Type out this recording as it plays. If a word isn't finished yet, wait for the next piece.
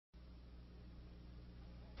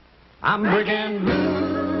I'm breaking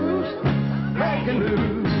loose, breaking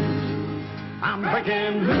loose. I'm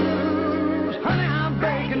breaking loose, honey, I'm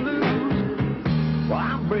breaking loose. Well,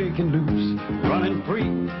 I'm breaking loose, running free.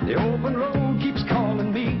 The open road keeps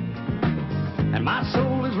calling me. And my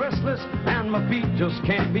soul is restless, and my feet just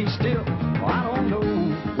can't be still. Well, I don't know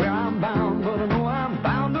where I'm bound, but I know I'm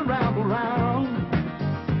bound to ramble round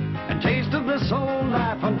and taste of this old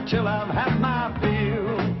life until I've had my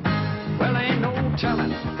fill. Well, ain't no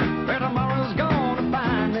telling where tomorrow's gonna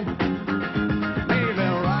find me. Maybe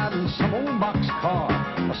riding some old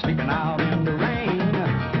boxcar or sleeping out in the rain.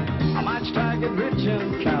 I might strike it rich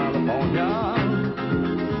in California,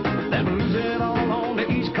 then lose it all on the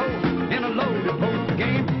East Coast in a loaded poker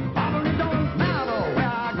game. Probably don't matter where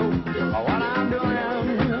I go or what I'm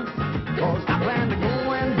doing, 'cause I plan to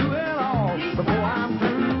go and do it all before I'm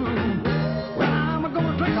through. Well, I'm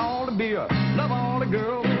gonna drink all the beer, love all the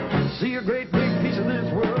girls, see a great big piece of this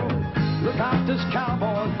world. Look out, this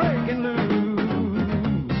cowboy's breaking loose.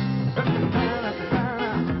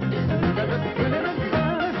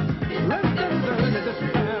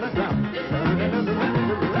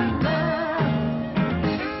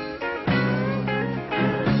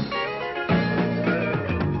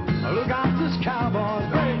 Look out, this cowboy's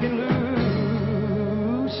breaking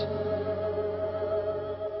loose.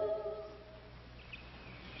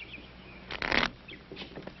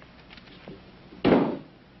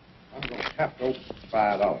 I'm going to have to open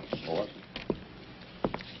 $5 for it.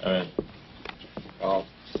 All right.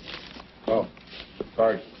 Oh,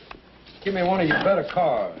 card. Give me one of your better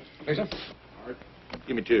cards, Lisa. All right.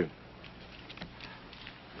 Give me 2.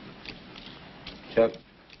 Chuck.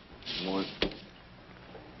 1.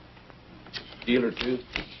 Dealer 2.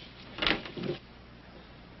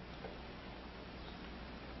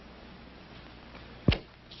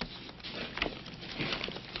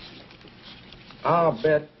 I'll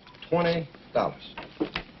bet $20.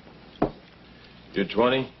 You're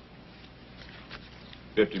 20.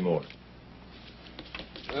 50 more.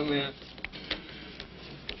 Come in.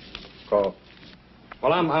 Call.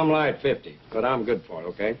 Well, I'm light 50, but I'm good for it,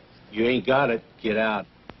 okay? You ain't got it. Get out.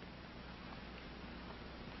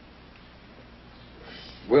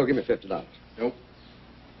 Will, give me $50. Nope.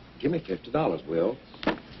 Give me $50, Will.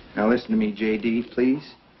 Now listen to me, J.D.,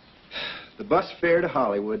 please. The bus fare to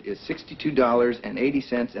Hollywood is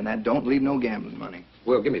 $62.80, and that don't leave no gambling money.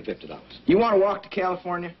 Will, give me $50. You want to walk to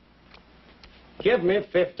California? Give me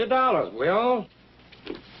 $50, Will.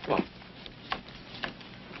 Come on.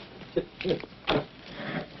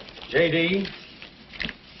 J.D.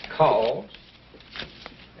 calls,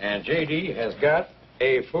 and J.D. has got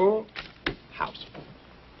a full house.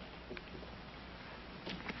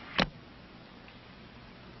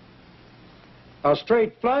 A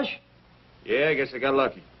straight flush? Yeah, I guess I got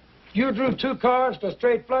lucky. You drew 2 cards to a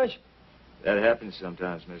straight flush? That happens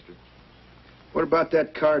sometimes, mister. What about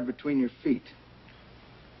that card between your feet?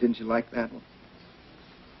 Didn't you like that one?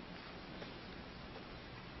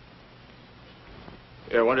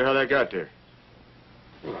 Yeah, I wonder how that got there.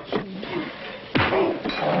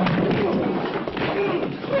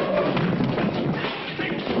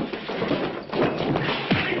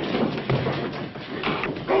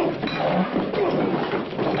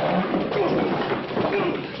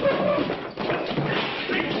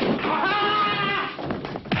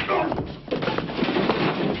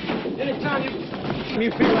 Anytime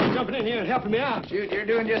you feel like jumping in here and helping me out. Shoot, you're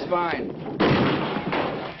doing just fine.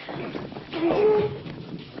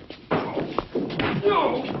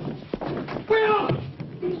 No! Will!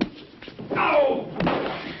 No!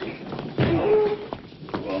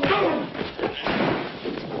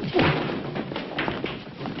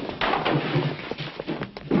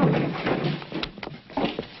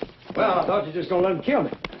 Well, I thought you were just gonna let him kill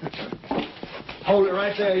me. Hold it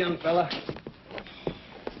right there, young fella.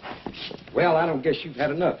 Well, I don't guess you've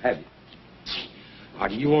had enough, have you? Or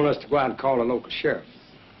do you want us to go out and call a local sheriff?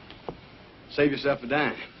 Save yourself a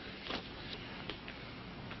dime.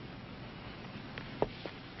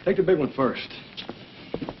 Take the big one first.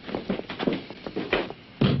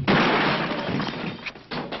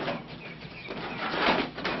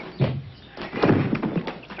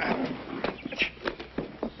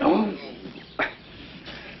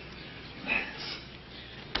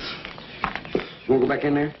 You want to go back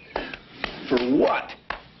in there? For what?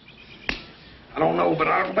 I don't know, but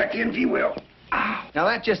I'll go back in if you will. Now,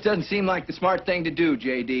 that just doesn't seem like the smart thing to do,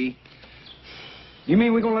 J.D. You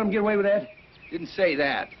mean we're going to let him get away with that? Didn't say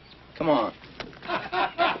that. Come on.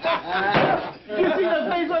 You see the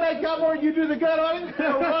face on that cowboy? You do the gun on him?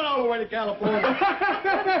 He'll run all the way to California.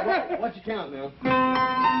 What's your count now?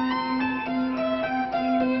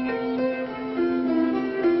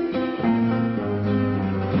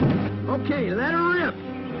 Okay, let her rip.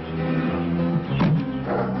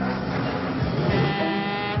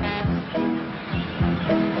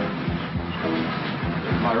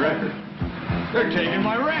 My record. They're taking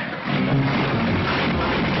my record.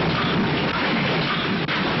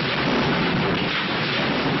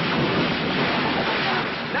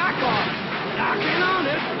 Knock off. Knock in on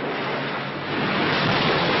it.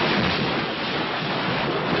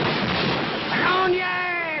 Hang on,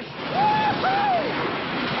 yes.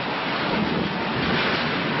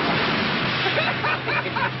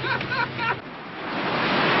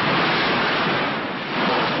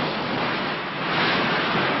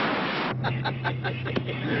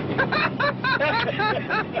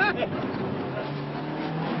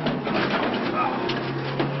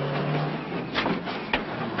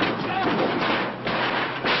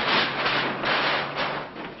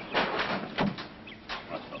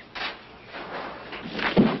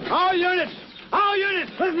 All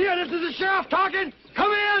units, listen here, this is the sheriff talking.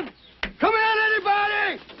 Come in,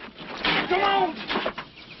 anybody. Come on.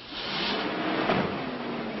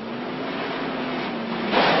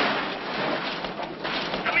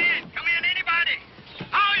 Come in, anybody.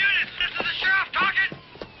 All units, this is the sheriff talking.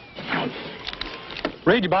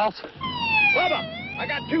 Read you, boss. Bubba, I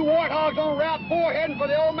got 2 warthogs on Route 4 heading for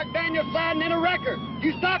the old McDaniel siding in a wrecker.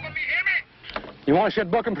 You stopping me, hear me? You want a shit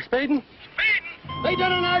book 'em for speeding? Speeding? They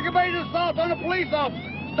done an aggravated assault on a police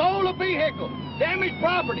officer, stole a vehicle, damaged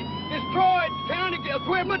property, destroyed county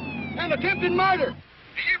equipment, and attempted murder.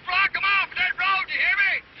 Do you block them off that road, you hear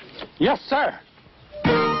me? Yes, sir.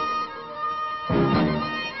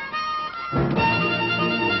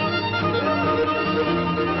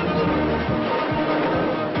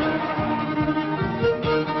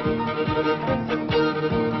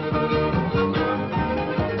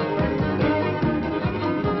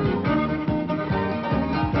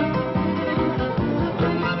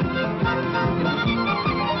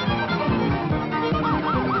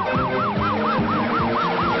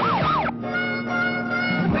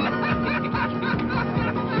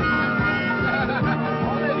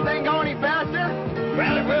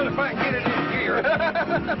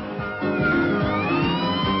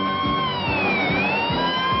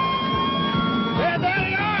 There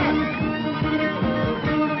they are!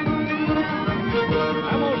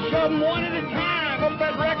 I'm gonna shove them one at a time up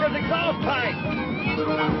that wrecker's exhaust pipe.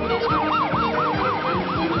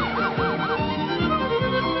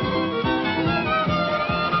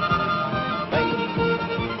 Hey,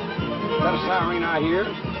 got a siren I hear?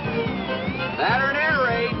 That or an air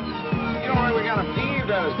raid. You don't think we got a few of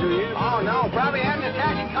us, do you? Oh, no. Probably had an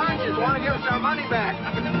attacking conscience. Want to give us our money back.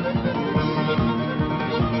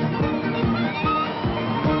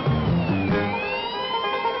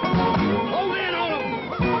 Hold in on them.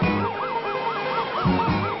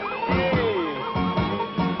 Hey.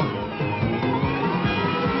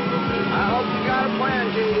 I hope you got a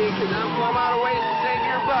plan, J.D., because I'm plumb out of ways to save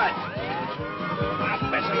your butt. I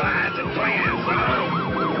specialize in plans, son.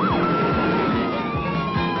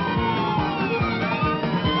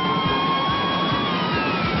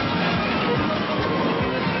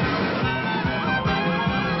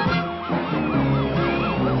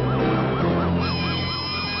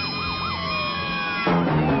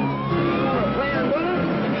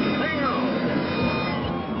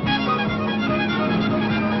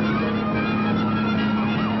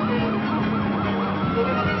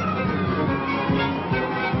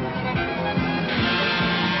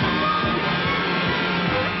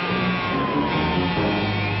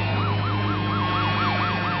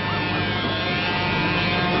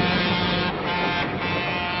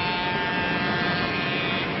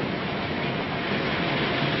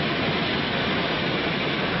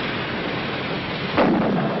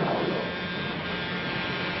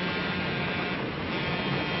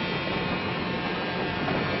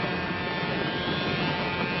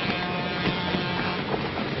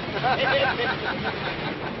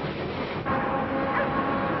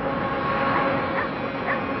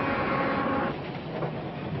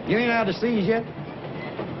 You ain't out to seas yet?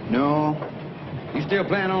 No. You still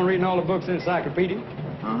plan on reading all the books in the encyclopedia?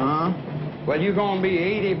 Uh-huh. Well, you're gonna be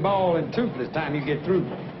 80 bald and toothless time you get through.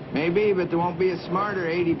 Maybe, but there won't be a smarter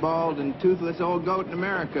 80 bald and toothless old goat in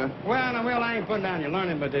America. Well, I ain't putting down your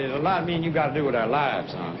learning, but there's a lot me and you got to do with our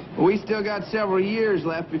lives, son. We still got several years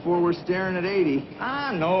left before we're staring at 80.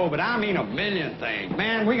 I know, but I mean a million things.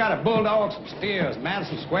 Man, we got to bulldog some steers,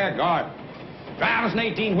 Madison Square Garden. Drive us an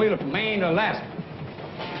 18-wheeler from Maine to Alaska.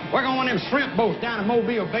 Work on one of them shrimp boats down in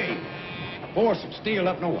Mobile Bay. Pour some steel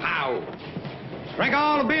up in Ohio. Drink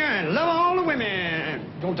all the beer and love all the women.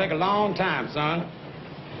 It's gonna take a long time, son.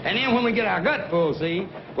 And then when we get our gut full, see,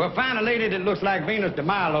 we'll find a lady that looks like Venus de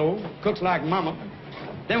Milo, cooks like Mama.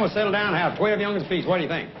 Then we'll settle down and have 12 youngins apiece. What do you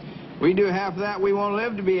think? We do half that, we won't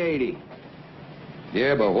live to be 80.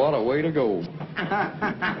 Yeah, but what a way to go.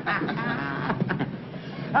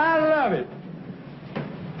 I love it.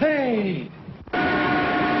 Hey.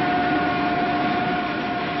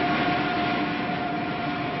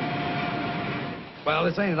 Well,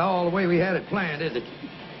 this ain't at all the way we had it planned, is it?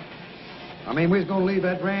 I mean, we're gonna leave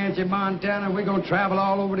that ranch in Montana, and we're gonna travel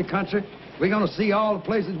all over the country. We're gonna see all the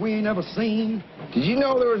places we ain't ever seen. Did you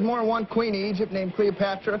know there was more than one queen of Egypt named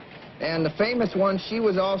Cleopatra? And the famous one, she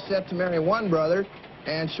was all set to marry one brother,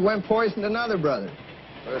 and she went poisoned another brother.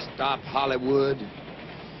 First stop, Hollywood.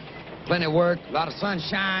 Plenty of work, a lot of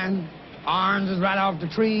sunshine, oranges right off the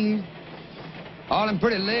trees, all them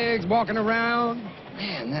pretty legs walking around.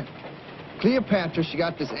 Man, that Cleopatra, she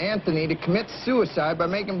got this Anthony to commit suicide by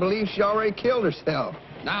making believe she already killed herself.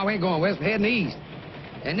 Now we ain't going west, we're heading east.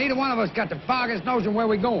 And neither one of us got the foggiest notion where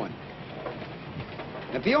we're going.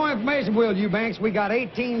 And for your information, Will Eubanks, we got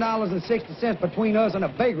 $18.60 between us and a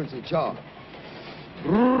vagrancy charge.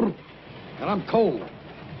 And I'm cold.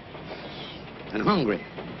 And hungry.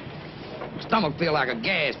 My stomach feel like a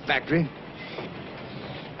gas factory.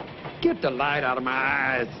 Get the light out of my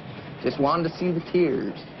eyes. Just wanted to see the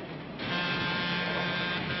tears.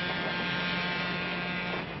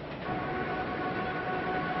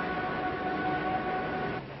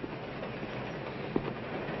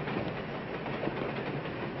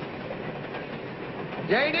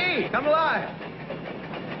 J.D., come alive.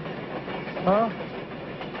 Huh?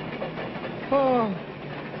 Oh.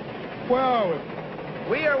 Well,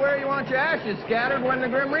 We are where you want your ashes scattered when the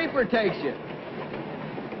Grim Reaper takes you.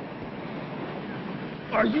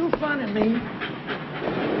 are you funning me?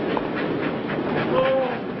 Oh.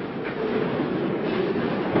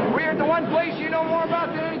 We're at the one place you know more about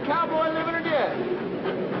than any cowboy living or dead.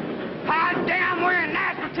 Hot damn, we're in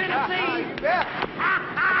Nashville, Tennessee. You bet.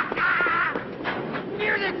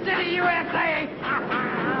 Music City, USA.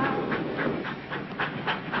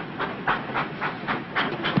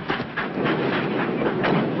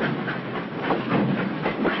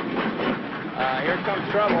 Here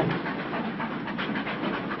comes trouble.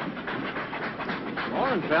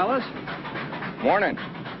 Morning, fellas. Morning.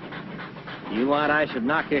 You want I should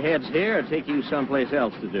knock your heads here or take you someplace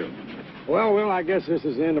else to do? Well, Will, I guess this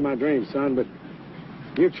is the end of my dream, son, but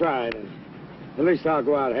you tried, and at least I'll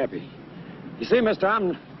go out happy. You see, mister,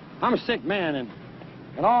 I'm a sick man, and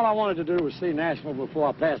all I wanted to do was see Nashville before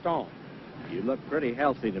I passed on. You look pretty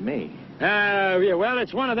healthy to me. Yeah, well,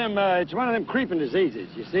 it's one of them creeping diseases.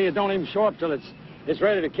 You see, it don't even show up till it's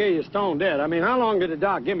ready to kill you stone dead. I mean, how long did the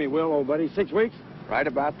doc give me, Will, old buddy? 6 weeks? Right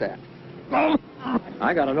about that.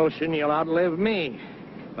 I got a notion you'll outlive me.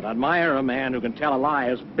 But I admire a man who can tell a lie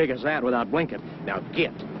as big as that without blinking. Now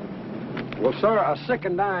get. Well, sir, a sick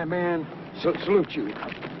and dying man salute you.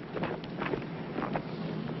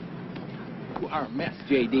 You are a mess,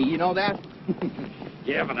 J.D. You know that?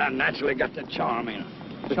 Yeah, but I naturally got the charm in.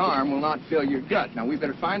 Charm will not fill your gut. Now, we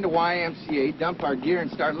better find a YMCA, dump our gear, and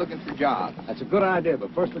start looking for jobs. That's a good idea,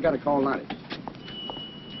 but first we got to call Lonnie.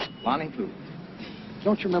 Lonnie who?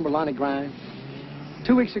 Don't you remember Lonnie Grimes?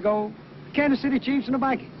 2 weeks ago, Kansas City Chiefs and the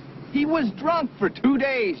Vikings. He was drunk for 2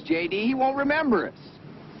 days, J.D. He won't remember us.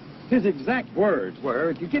 His exact words were,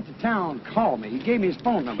 if you get to town, call me. He gave me his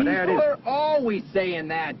phone number. There it is. People are always saying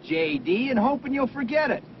that, J.D., and hoping you'll forget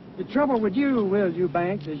it. The trouble with you, Will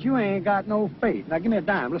Eubanks, is you ain't got no faith. Now, give me a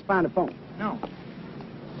dime. Let's find the phone. No.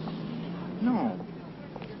 No.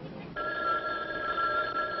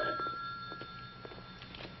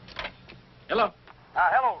 Hello.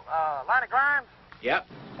 Hello, Lonnie Grimes? Yep.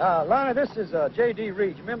 Lonnie, this is J.D.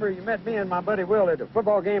 Reed. You remember you met me and my buddy Will at the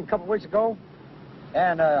football game a couple weeks ago?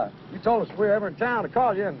 And you told us if we were ever in town to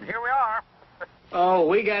call you, and here we are. Oh,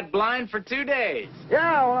 we got blind for 2 days.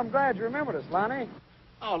 Yeah, well, I'm glad you remembered us, Lonnie.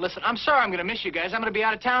 Oh, listen, I'm sorry I'm going to miss you guys. I'm going to be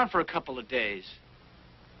out of town for a couple of days.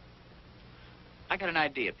 I got an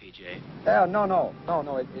idea, PJ. No.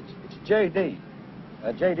 It's J.D.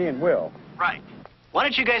 J.D. and Will. Right. Why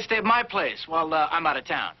don't you guys stay at my place while I'm out of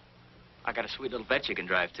town? I got a sweet little vet you can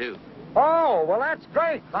drive, too. Oh, well, that's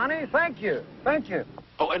great, Lonnie. Thank you. Thank you.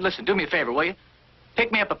 Oh, and listen, do me a favor, will you?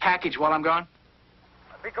 Pick me up a package while I'm gone.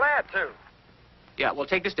 I'd be glad to. Yeah, well,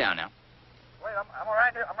 take this down now. Wait, I'm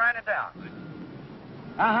writing it down.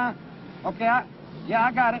 Okay,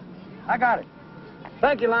 I got it. I got it.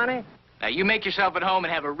 Thank you, Lonnie. Now, you make yourself at home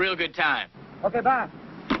and have a real good time. Okay, bye.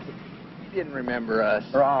 He didn't remember us.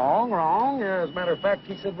 Wrong. Yeah, as a matter of fact,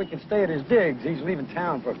 he said we can stay at his digs. He's leaving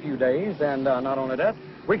town for a few days, and not only that,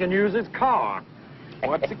 we can use his car.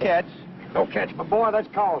 What's the catch? Don't catch my boy. That's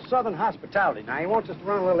called Southern hospitality. Now, he wants us to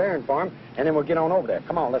run a little errand for him, and then we'll get on over there.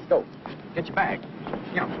 Come on, let's go. Get your bag.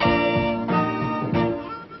 Yeah.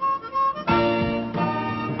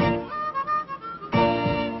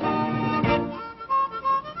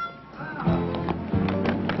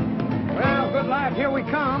 Well, good life, here we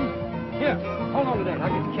come. Here, hold on to that. I'll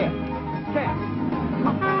get the cat. Cat.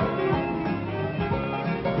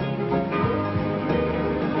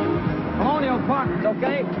 Come on, you partners,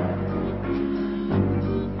 okay?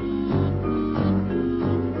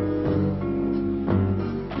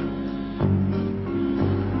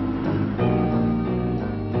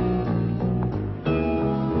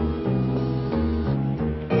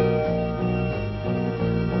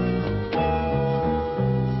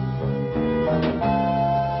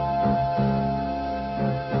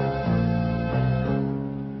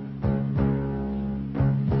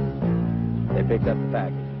 Picked up the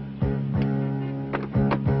package.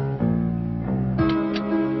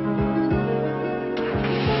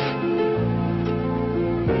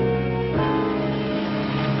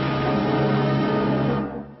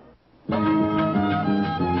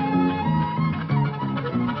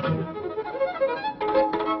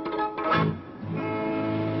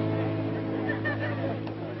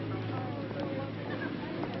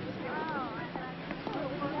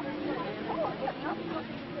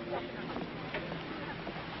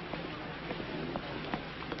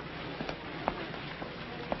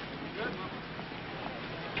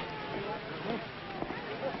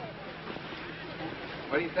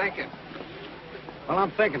 What are you thinking? Well,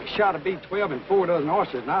 I'm thinking a shot of B12 and 4 dozen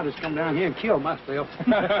oysters, and I'll just come down here and kill myself. All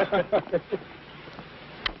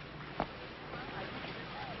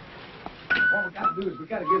we got to do is we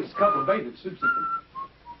got to get us a couple of bathing suits.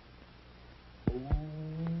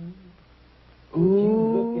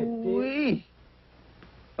 Ooh, look at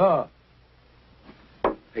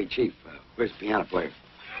this. Hey, Chief, where's the piano player?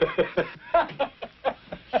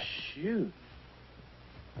 Shoot.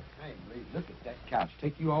 Hey, Lee, look at that couch.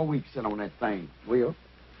 Take you all week to sit on that thing, Will.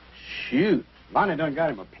 Shoot. Lonnie done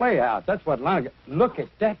got him a playhouse. That's what Lonnie got. Look at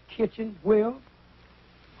that kitchen, Will.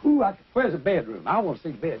 Where's the bedroom? I want to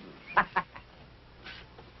see the bedroom.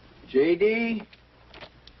 J.D.,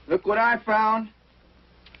 look what I found.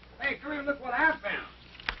 Hey, Crude, look what I found.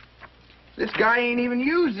 This guy ain't even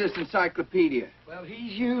used this encyclopedia. Well,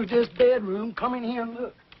 he's used this bedroom. Come in here and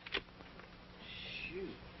look. Shoot.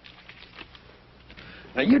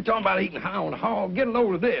 Now, you're talking about eating high on the hog. Get a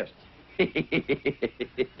load of this.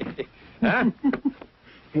 Huh?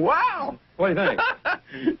 Wow. What do you think?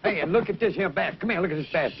 Hey, and look at this here bath. Come here, look at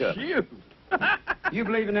this bathtub. Shoot. You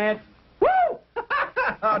believe in that? Woo!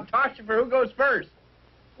 I'll toss you for who goes first.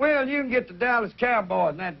 Well, you can get the Dallas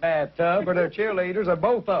Cowboys in that bathtub, or their cheerleaders, or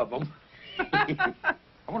both of them. I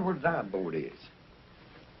wonder where the diving board is.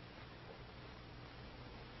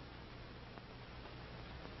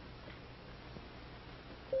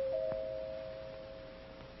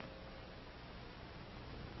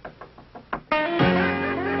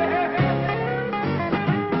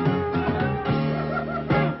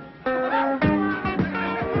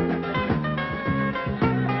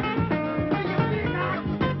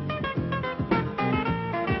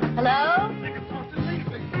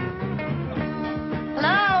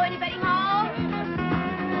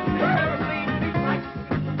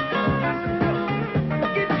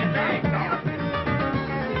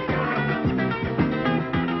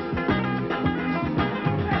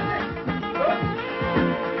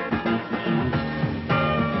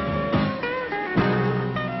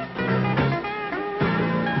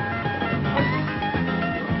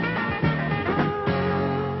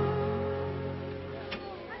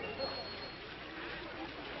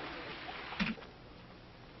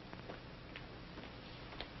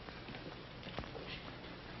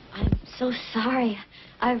 So sorry.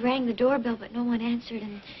 I rang the doorbell, but no one answered,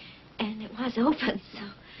 and it was open, so...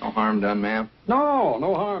 No harm done, ma'am. No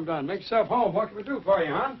harm done. Make yourself home. What can we do for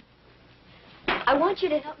you, hon? I want you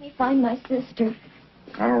to help me find my sister.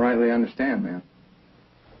 I don't rightly understand, ma'am.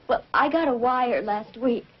 Well, I got a wire last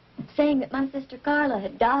week saying that my sister Carla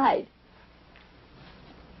had died.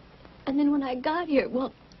 And then when I got here,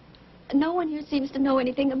 well, no one here seems to know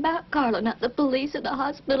anything about Carla, not the police or the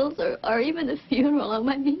hospitals or even the funeral.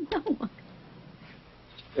 I mean, no one.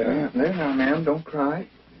 There now, ma'am. Don't cry.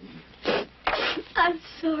 I'm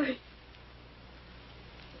sorry.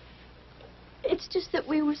 It's just that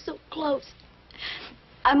we were so close.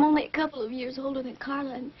 I'm only a couple of years older than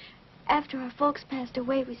Carla, and after our folks passed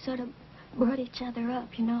away, we sort of brought each other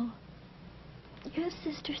up, you know. You have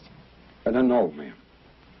sisters? I don't know, ma'am.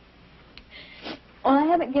 Well, I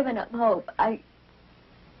haven't given up hope. I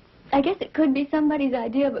guess it could be somebody's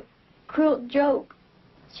idea, but cruel joke.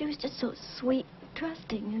 She was just so sweet,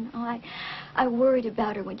 trusting, you know. I worried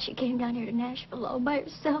about her when she came down here to Nashville all by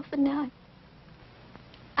herself, and now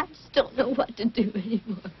I just don't know what to do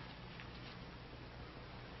anymore.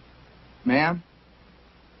 Ma'am?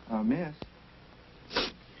 Miss?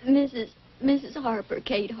 Mrs. Harper,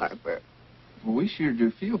 Kate Harper. Well, we sure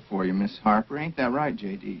do feel for you, Miss Harper. Ain't that right,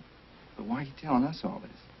 J.D.? But why are you telling us all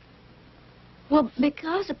this? Well,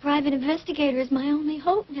 because a private investigator is my only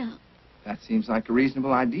hope now. That seems like a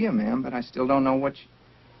reasonable idea, ma'am, but I still don't know what you...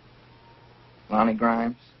 Lonnie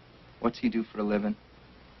Grimes, what's he do for a living?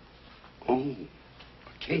 Oh, a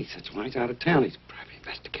case. That's why he's out of town. He's a private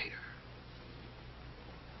investigator.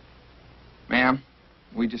 Ma'am,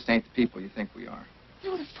 we just ain't the people you think we are.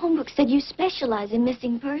 No, the phone book said you specialize in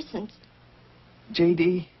missing persons.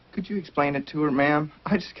 J.D., could you explain it to her, ma'am?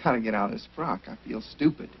 I just gotta get out of this frock. I feel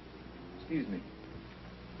stupid. Excuse me.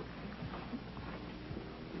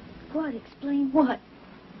 What? Explain what?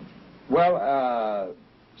 Well,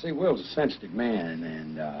 see, Will's a sensitive man,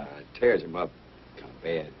 and it tears him up kind of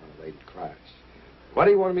bad when a lady cries. What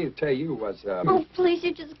he wanted me to tell you was, Oh, please,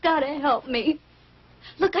 you just gotta help me.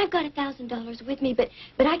 Look, I've got $1,000 with me, but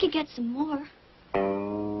I could get some more.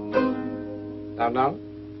 $1,000?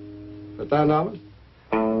 $1,000?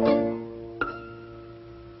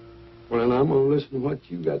 Well, then I'm gonna listen to what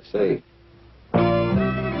you got to say.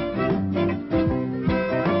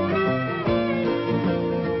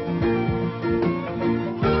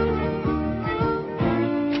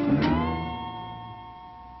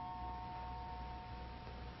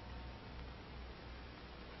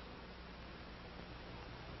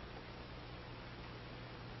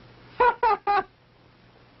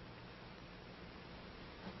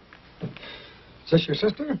 Is this your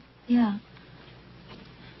sister? Yeah.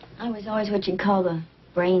 I was always what you'd call the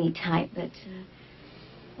brainy type, but,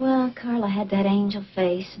 well, Carla had that angel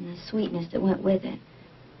face and the sweetness that went with it.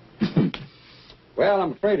 Well,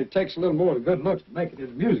 I'm afraid it takes a little more than good looks to make it in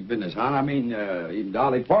the music business, hon. I mean, even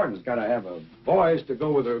Dolly Parton's got to have a voice to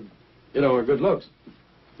go with her, you know, her good looks.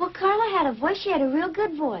 Well, Carla had a voice. She had a real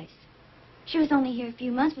good voice. She was only here a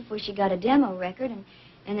few months before she got a demo record, and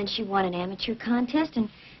then she won an amateur contest and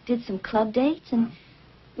did some club dates, and,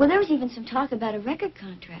 well, there was even some talk about a record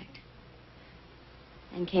contract.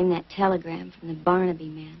 Then came that telegram from the Barnaby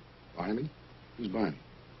man. Barnaby? Who's Barnaby?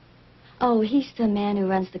 Oh, he's the man who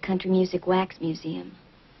runs the Country Music Wax Museum.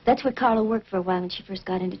 That's where Carla worked for a while when she first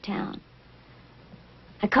got into town.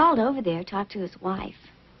 I called over there, talked to his wife.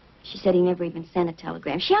 She said he never even sent a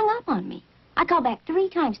telegram. She hung up on me. I called back 3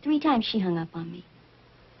 times. 3 times she hung up on me.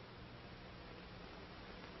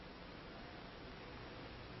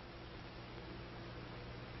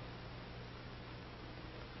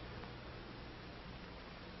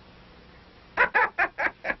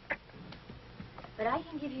 But I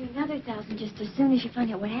can give you another 1,000 just as soon as you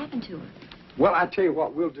find out what happened to her. Well, I tell you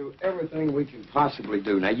what, we'll do everything we can possibly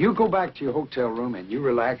do. Now, you go back to your hotel room and you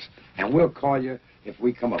relax, and we'll call you if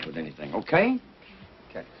we come up with anything, okay?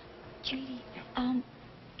 Okay. J.D.,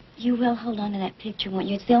 you will hold on to that picture, won't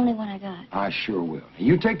you? It's the only one I got. I sure will.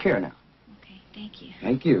 You take care now. Okay, thank you.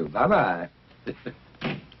 Thank you. Bye-bye.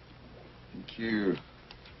 Thank you.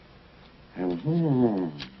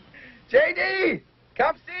 J.D.,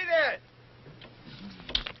 come see this.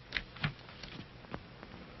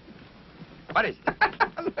 What is it?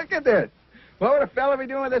 Look at this. What would a fella be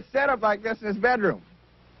doing with a setup like this in his bedroom?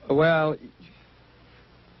 Well,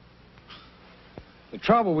 the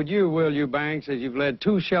trouble with you, Will Eubanks, is you've led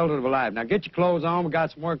too sheltered of a life. Now, get your clothes on. We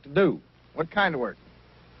got some work to do. What kind of work?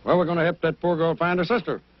 Well, we're going to help that poor girl find her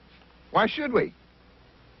sister. Why should we?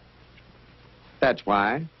 That's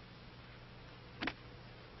why.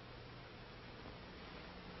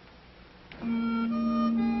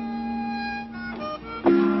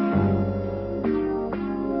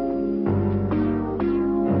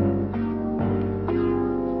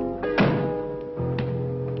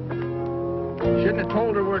 Shouldn't have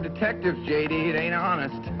told her we're detectives, J.D. It ain't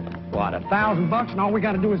honest. What, $1,000, and all we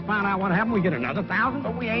got to do is find out what happened? We get another 1,000?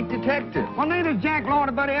 But we ain't detectives. Well, neither is Jack Lloyd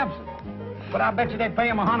or Buddy Epson. But I bet you they pay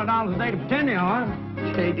him $100 a day to pretend they are.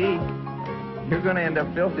 J.D., you're going to end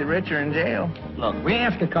up filthy rich or in jail. Look, we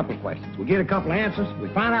ask a couple of questions. We get a couple of answers. We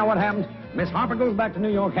find out what happens. Miss Harper goes back to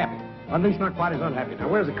New York happy. Or at least not quite as unhappy. Now,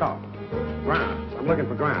 where's the car? Grimes. I'm looking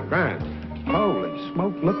for Grimes. Grimes. Holy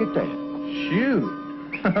smoke, look at that. Shoot.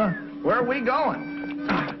 Where are we going?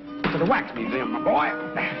 To the Wax Museum, my boy.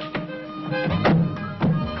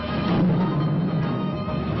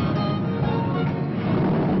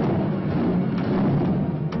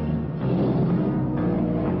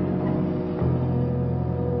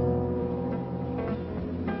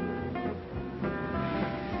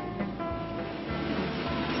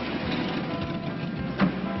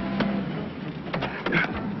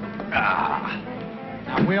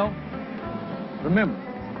 Will, remember,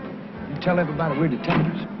 you tell everybody we're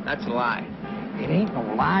detectives. That's a lie. It ain't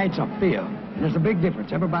no lie, it's a fib. And there's a big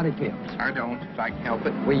difference. Everybody fibs. I don't, if I can help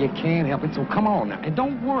it. Well, you can't help it, so come on now. And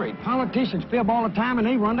don't worry, politicians fib all the time and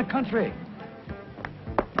they run the country.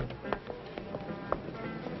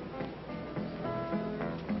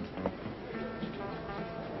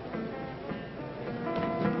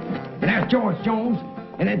 And that's George Jones,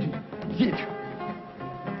 and that's it.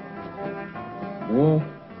 Oh,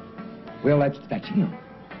 well, that's him.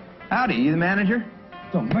 Howdy, you the manager?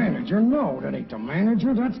 The manager? No, that ain't the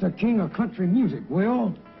manager. That's the king of country music,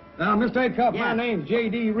 Will. Now, Mr. Acuff, my name's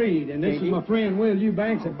J.D. Reed, and this is my friend Will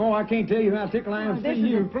Eubanks. And, boy, I can't tell you how tickled I am to see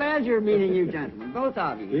you. This is a pleasure meeting you, gentlemen, both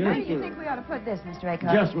of you. Yeah. Where do you think we ought to put this, Mr.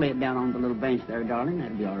 Acuff? Just lay it down on the little bench there, darling.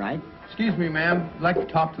 That'll be all right. Excuse me, ma'am. I'd like to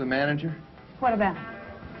talk to the manager. What about?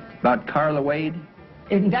 About Carla Wade.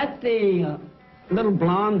 Isn't that the little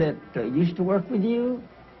blonde that used to work with you?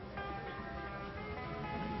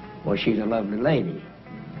 Well, she's a lovely lady.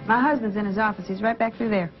 My husband's in his office. He's right back through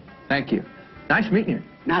there. Thank you. Nice meeting you.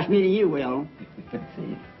 Nice meeting you, Will.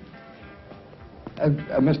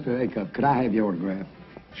 Mr. Acuff, could I have your autograph?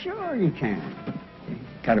 Sure you can.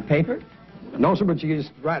 Got a paper? No, sir, but you can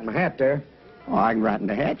just write in my hat there. Oh, I can write in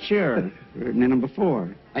the hat, sure. Written in them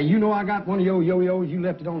before. Hey, you know I got one of your yo-yos. You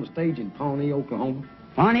left it on the stage in Pawnee, Oklahoma.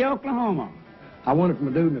 Pawnee, Oklahoma. I won it from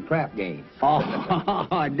a dude in the crap game. Oh,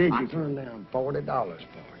 did I you? turned down $40 for it.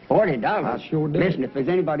 $40? I sure did. Listen, if there's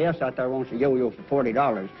anybody else out there who wants a yo-yo for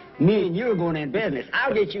 $40, me and you are going in business.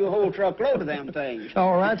 I'll get you a whole truckload of them things.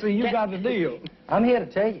 All right, so you got the deal. I'm here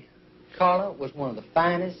to tell you, Carla was one of the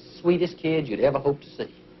finest, sweetest kids you'd ever hope to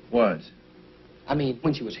see. Was? I mean,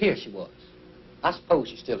 when she was here, she was. I suppose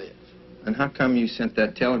she still is. And how come you sent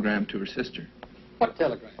that telegram to her sister? What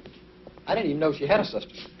telegram? I didn't even know she had a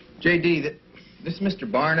sister. J.D., this is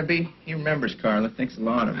Mr. Barnaby. He remembers Carla, thinks a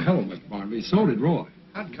lot of her. Hello, Mr. Barnaby. So did Roy.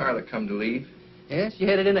 How'd Carla come to leave? Yes, she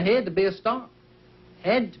had it in her head to be a star.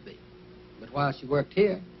 Had to be. But while she worked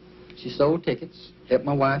here, she sold tickets, helped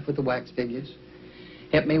my wife with the wax figures,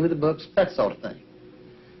 helped me with the books, that sort of thing.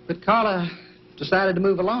 But Carla decided to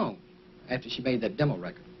move along after she made that demo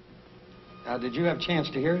record. Did you have a chance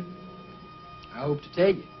to hear it? I hope to tell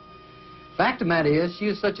you. Fact of the matter is, she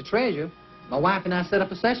is such a treasure, my wife and I set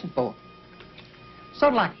up a session for her.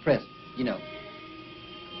 Sort of like a present, you know.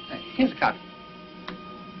 Hey, here's a copy.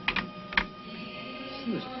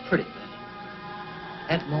 She was a pretty lady.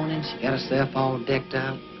 That morning, she got herself all decked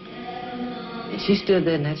out. And she stood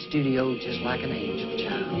there in that studio just like an angel,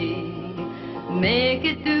 child. Make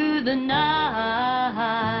it through the night.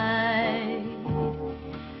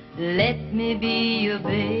 Let me be your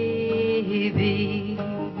baby.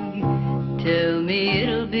 Tell me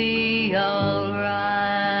it'll be all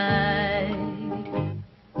right.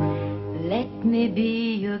 Let me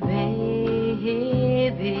be your baby.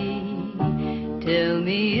 Tell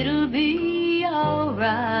me it'll be all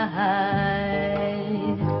right.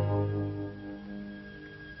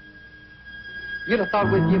 You'd have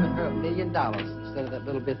thought we'd given her $1 million instead of that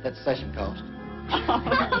little bit that session cost.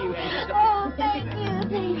 Oh, thank you,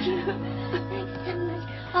 thank you. Thanks so much.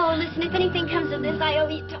 Oh, listen, if anything comes of this, I owe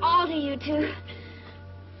it all to you two.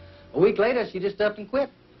 A week later, she just up and quit.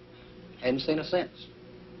 Hadn't seen her since.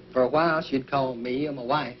 For a while, she'd call me or my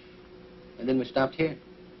wife, and then we stopped hearing.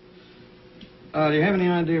 Do you have any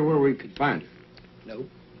idea where we could find her? No.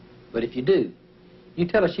 But if you do, you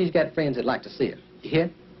tell her she's got friends that'd like to see her. You hear?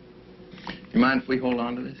 You mind if we hold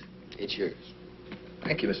on to this? It's yours.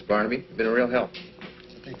 Thank you, Mr. Barnaby. You've been a real help.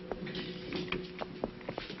 Thank you.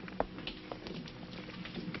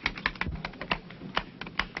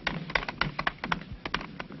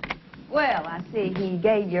 Well, I see he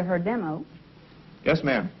gave you her demo. Yes,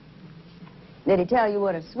 ma'am. Did he tell you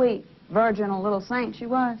what a sweet, virginal little saint she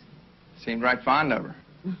was? Seemed right fond of her.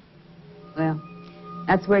 Well,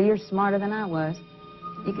 that's where you're smarter than I was.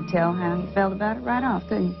 You could tell how he felt about it right off,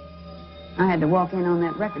 couldn't you? I had to walk in on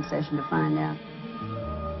that record session to find out.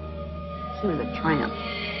 She was a tramp.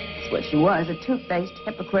 That's what she was, a two-faced,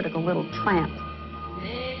 hypocritical little tramp.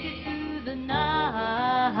 Make it through the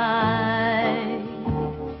night.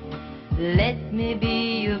 Let me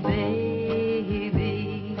be your baby.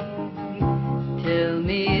 Tell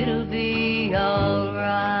me it'll be all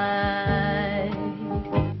right.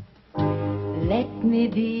 Let me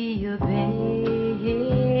be your baby.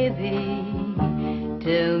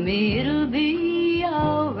 Tell me it'll be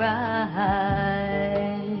all right.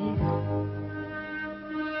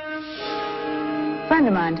 A friend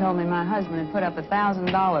of mine told me my husband had put up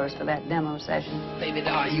 $1,000 for that demo session. Baby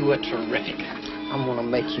doll, you were terrific. I'm gonna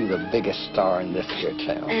make you the biggest star in this here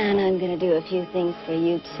town. And I'm gonna do a few things for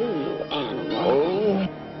you, too, you animal. Oh?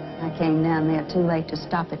 I came down there too late to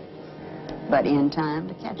stop it, but in time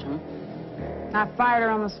to catch him. I fired her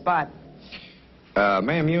on the spot.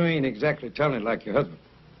 Ma'am, you ain't exactly telling it like your husband.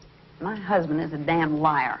 My husband is a damn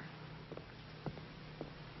liar.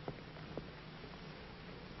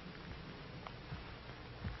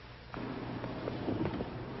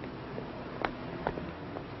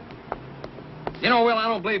 You know, Will, I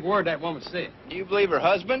don't believe a word that woman said. Do you believe her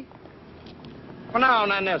husband? Well, no,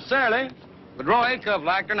 not necessarily. But Roy Acuff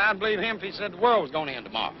liked her, and I'd believe him if he said the world was going to end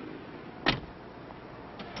tomorrow.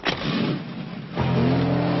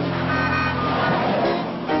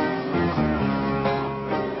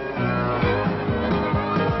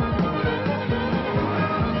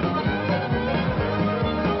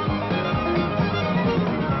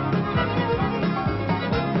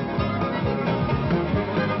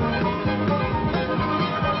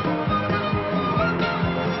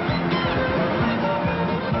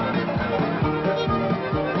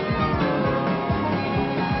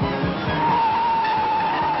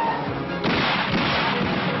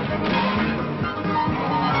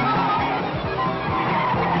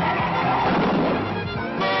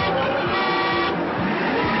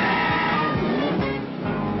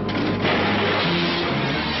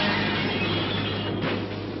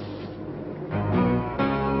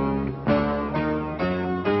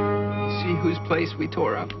 Place we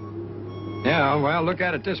tore up. Yeah, well, look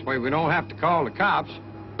at it this way. We don't have to call the cops.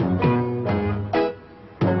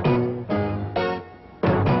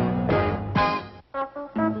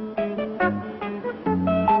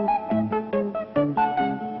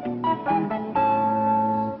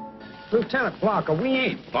 Lieutenant Blocker, we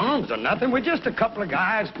ain't bums or nothing. We're just a couple of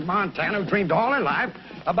guys from Montana who dreamed all their life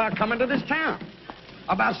about coming to this town,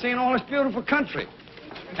 about seeing all this beautiful country,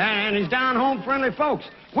 and these down-home friendly folks.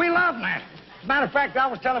 We love Nashville. As a matter of fact, I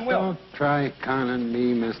was telling Will. Don't try conning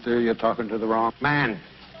me, mister. You're talking to the wrong man.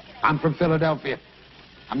 I'm from Philadelphia.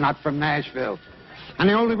 I'm not from Nashville. And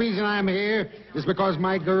the only reason I'm here is because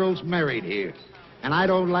my girl's married here. And I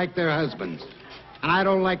don't like their husbands. And I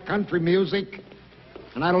don't like country music.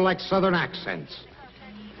 And I don't like southern accents.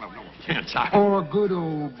 Well, no offense, I... Or good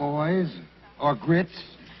old boys. Or grits.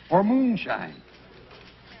 Or moonshine.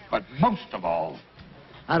 But most of all,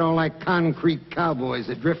 I don't like concrete cowboys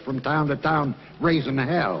that drift from town to town raising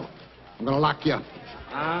hell. I'm gonna lock you up.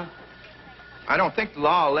 I don't think the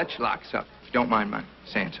law will let you lock us up, if you don't mind my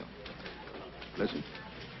saying so. Listen,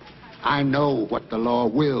 I know what the law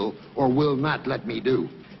will or will not let me do.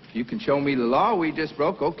 If you can show me the law we just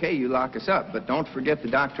broke, okay, you lock us up. But don't forget the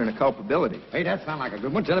doctrine of culpability. Hey, that sounds like a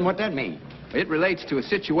good one. Tell him what that means. It relates to a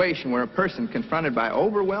situation where a person confronted by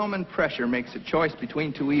overwhelming pressure makes a choice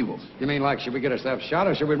between two evils. You mean like, should we get ourselves shot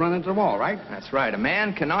or should we run into the wall, right? That's right. A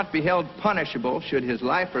man cannot be held punishable should his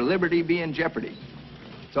life or liberty be in jeopardy.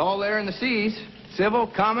 It's all there in the C's. Civil,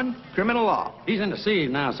 common, criminal law. He's in the C's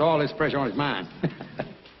now, so all this pressure on his mind.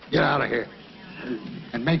 Get out of here.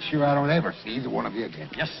 And make sure I don't ever see either one of you again.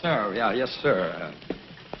 Yes, sir. Yeah, yes, sir.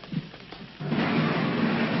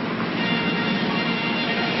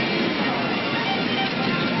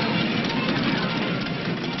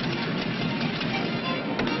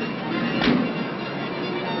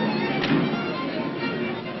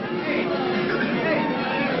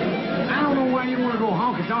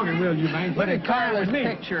 Will you, man? Look at Carla's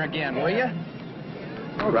picture again, will you?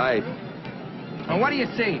 All right. Well, what do you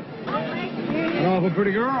see? An awful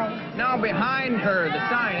pretty girl. No, behind her, the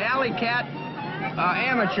sign, Alley Cat,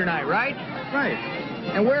 Amateur Night, right? Right.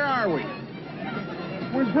 And where are we?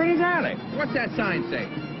 We're in Pretty's Alley. What's that sign say?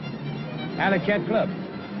 Alley Cat Club.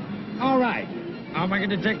 All right. I'll make a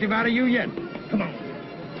detective out of you yet. Come on.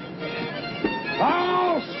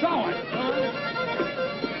 Oh, saw it.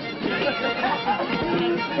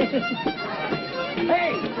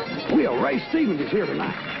 Hey, Will, Ray Stevens is here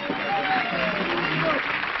tonight.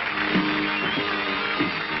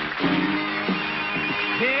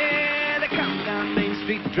 Yeah, they come down Main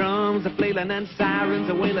Street, drums are flailing and sirens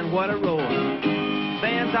are wailing, what a roar.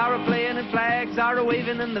 Bands are a-playing and flags are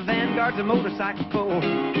a-waving and the vanguards of motorcycle corps.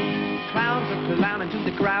 Clowns are clowning to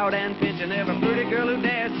the crowd and pinching every pretty girl who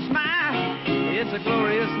dares to smile. It's a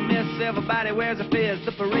glorious mess, everybody wears a fez,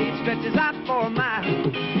 the parade stretches out for a mile.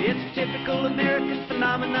 It's a typical American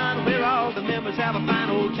phenomenon where all the members have a fine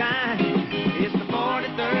old time. It's the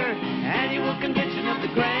 43rd annual convention of the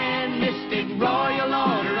Grand Mystic Royal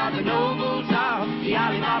Order of the Nobles of the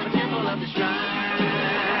Alibaba Temple of the Shrine.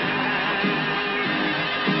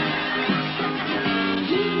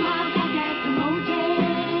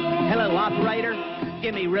 Hello, operator.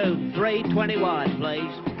 Give me room 321, please.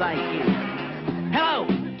 Thank you. Hello,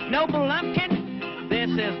 noble lumpkin. This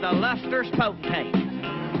is the luster's potentate.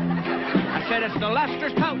 I said it's the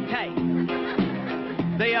luster's potentate.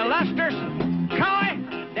 The illustrious Coy.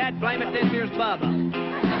 Dad, blame it, this here's Bubba.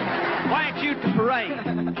 Why ain't you at the parade?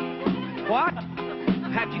 What?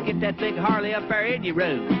 How'd you get that big Harley up there in your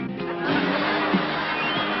room?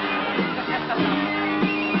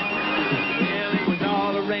 Well, it was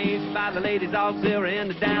all arranged by the ladies' auxiliary in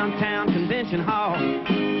the downtown convention hall.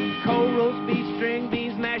 Cold roast beef, string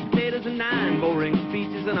beans, mashed potatoes, and 9 boring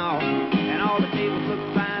speeches and all. And all the tables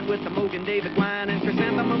looked fine with the Morgan David wine and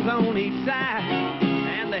chrysanthemums on each side.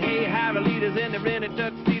 And the hay-hire leaders in the rented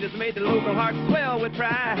tuxedos made the local hearts swell with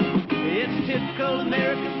pride. It's a typical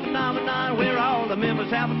American phenomenon where all the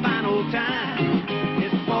members have a fine old time.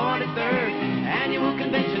 It's the 43rd annual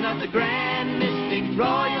convention of the Grand Mystic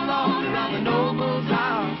Royal Order of the Nobles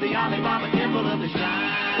of the Alibaba Temple of the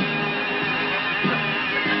Shrine.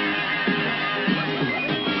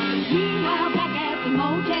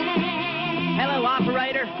 Hello,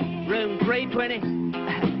 operator. Room 320.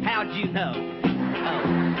 How'd you know? Oh.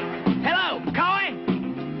 Hello, Coy.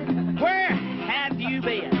 Where have you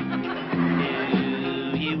been?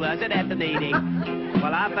 You wasn't at the meeting.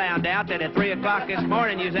 Well, I found out that at 3 o'clock this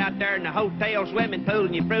morning you was out there in the hotel swimming pool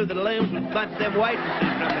and you threw the balloons with a bunch of them waitresses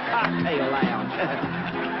from the cocktail lounge.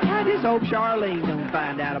 I just hope Charlene don't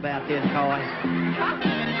find out about this, Coy. Who's got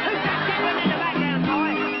Kevin in the background,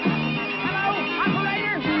 Coy? Hello,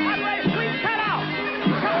 operator. Operator, please cut off.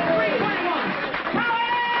 Code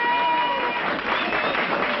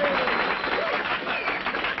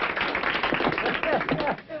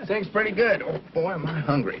 321. Sings pretty good. Oh, boy, am I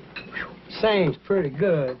hungry. Sings pretty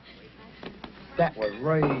good. That was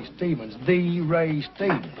Ray Stevens, the Ray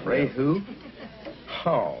Stevens. Ray who?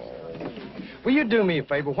 Oh. Will you do me a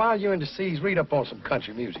favor? While you're in the seas, read up on some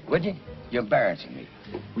country music, would you? You're embarrassing me.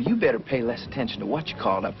 Well, you better pay less attention to what you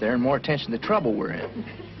called up there and more attention to the trouble we're in.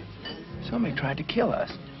 Somebody tried to kill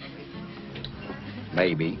us.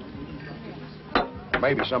 Maybe.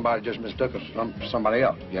 Maybe somebody just mistook us for somebody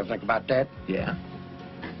else. You ever think about that? Yeah.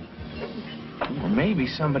 Or maybe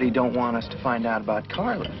somebody don't want us to find out about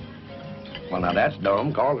Carla. Well, now that's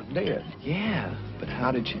dumb. Carla's dead. Yeah, but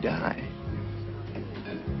how did she die?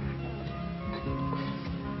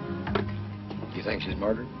 You think she's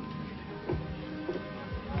murdered?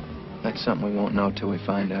 That's something we won't know till we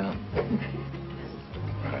find out.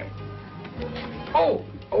 Right. Oh,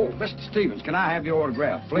 Mr. Stevens, can I have your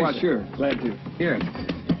autograph, please? Why, sure. Glad to. Here.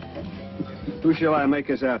 Who shall I make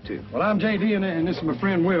us out to? Well, I'm J.D., and this is my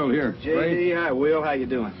friend Will here. J.D., hi, Will. How you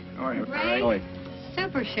doing? All right. Ray, All right.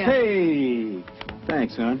 super show. Hey!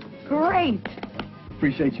 Thanks, son. Great.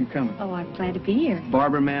 Appreciate you coming. Oh, I'm glad to be here.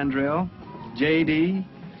 Barbara Mandrell, J.D.,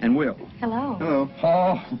 and Will. Hello. Hello.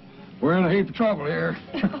 Oh, we're in a heap of trouble here.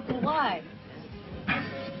 Why?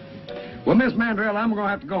 Well, Miss Mandrell, I'm going to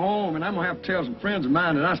have to go home, and I'm going to have to tell some friends of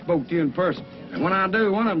mine that I spoke to you in person. And when I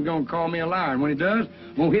do, one of them's going to call me a liar. And when he does,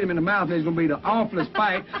 I'm going to hit him in the mouth, and it's going to be the awfulest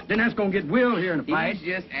fight. Then that's going to get Will here in a fight.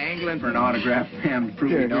 He's just angling for an autograph, ma'am, to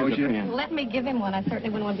prove he knows you. Let me give him one. I certainly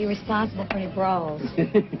wouldn't want to be responsible for any brawls.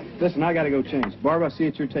 Listen, I got to go change. Barbara, I'll see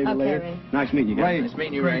you at your table later. Ray. Nice meeting you guys. Ray, Nice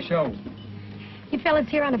meeting you, Ray. Show. You fellas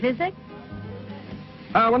here on a visit?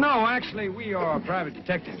 Well, no, actually, we are private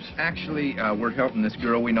detectives. Actually, we're helping this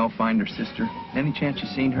girl we know find her sister. Any chance you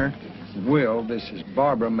seen her? Will, this is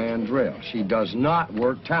Barbara Mandrell. She does not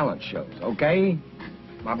work talent shows, okay?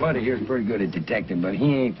 My buddy here's pretty good at detecting, but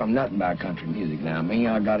he ain't from nothing about country music now. Me,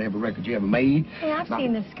 I got every record you ever made. Hey, I've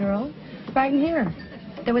seen this girl. Right in here.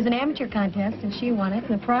 There was an amateur contest, and she won it,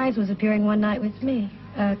 and the prize was appearing one night with me.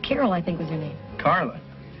 Carol, I think was her name. Carla.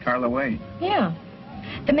 Carla Wade. Yeah.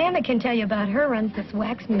 The man that can tell you about her runs this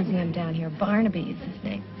wax museum down here. Barnaby is his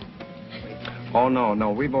name. Oh, no,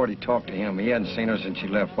 we've already talked to him. He hadn't seen her since she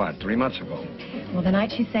left, what, 3 months ago? Well, the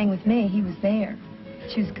night she sang with me, he was there.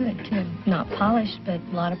 She was good, too. Not polished, but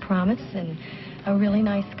a lot of promise and a really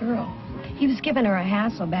nice girl. He was giving her a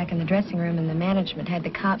hassle back in the dressing room, and the management had the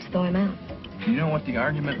cops throw him out. Do you know what the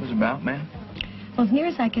argument was about, ma'am? Well, as near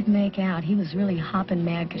as I could make out, he was really hopping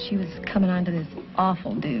mad because she was coming on to this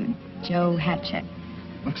awful dude, Joe Hatcheck.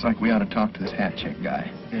 Looks like we ought to talk to this hat check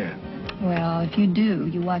guy. Yeah. Well, if you do,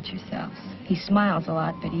 you watch yourselves. He smiles a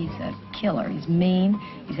lot, but he's a killer. He's mean,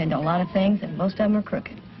 he's into a lot of things, and most of them are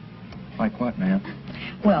crooked. Like what, ma'am?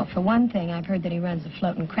 Well, for one thing, I've heard that he runs a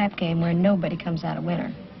floating crap game where nobody comes out a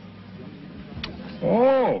winner.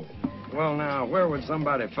 Oh, well, now, where would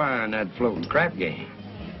somebody find that floating crap game?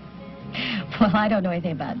 Well, I don't know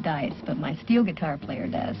anything about dice, but my steel guitar player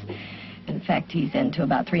does. In fact, he's into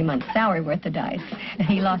about 3 months' salary worth of dice.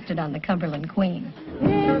 He lost it on the Cumberland Queen.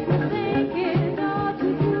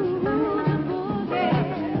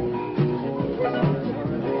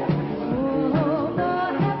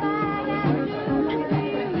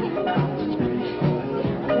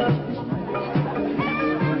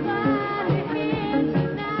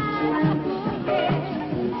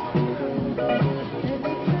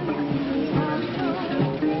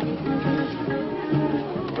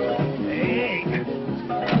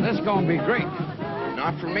 gonna be great.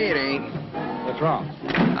 Not for me, it ain't. What's wrong?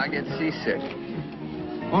 I get seasick.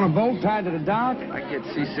 On a boat tied to the dock? I get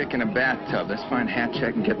seasick in a bathtub. Let's find Hat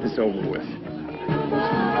Check and get this over with.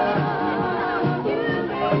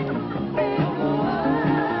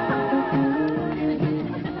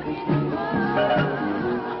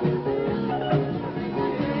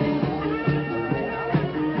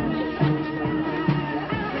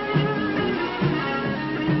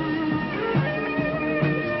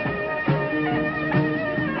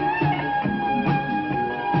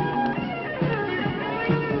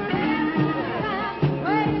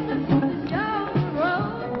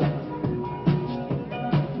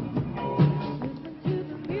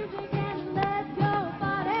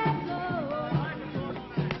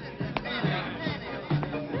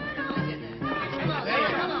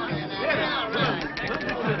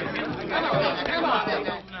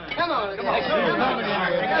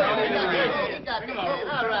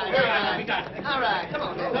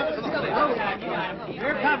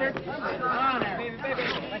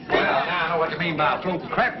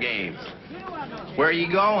 Where are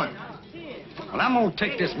you going? Well, I'm gonna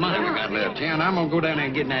take this money we got left here, and I'm gonna go down there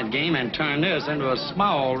and get in that game and turn this into a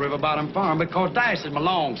small river bottom farm because dice is my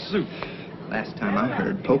long suit. Last time I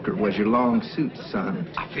heard, poker was your long suit, son.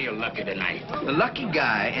 I feel lucky tonight. The lucky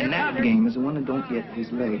guy in that game is the one who don't get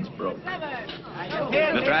his legs broke.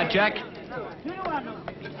 Mr. Hatcheck?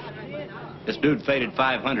 This dude faded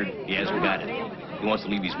 500. Yes, we got it. He wants to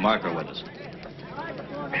leave his marker with us.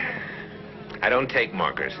 I don't take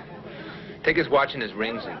markers. Take his watch and his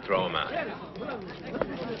rings and throw them out.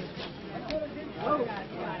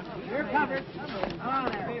 You're covered.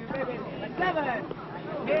 On there, baby.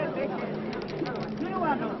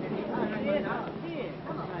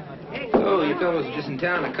 So, you fellows are just in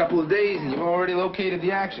town a couple of days and you've already located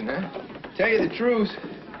the action, huh? Tell you the truth,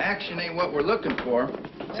 action ain't what we're looking for.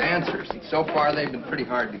 It's answers. And so far, they've been pretty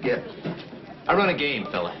hard to get. I run a game,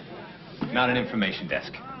 fella. Not an information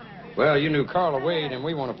desk. Well, you knew Carla Wade, and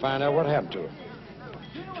we want to find out what happened to her.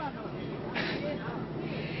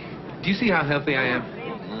 Do you see how healthy I am?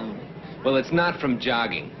 Well, it's not from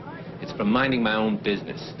jogging. It's from minding my own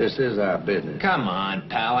business. This is our business. Come on,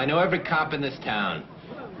 pal. I know every cop in this town.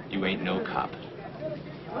 You ain't no cop.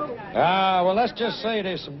 Well, let's just say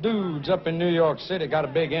there's some dudes up in New York City got a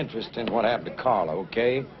big interest in what happened to Carla,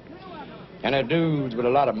 okay? And they're dudes with a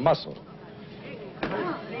lot of muscle.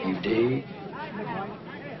 You dig?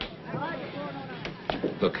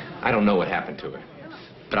 Look, I don't know what happened to her.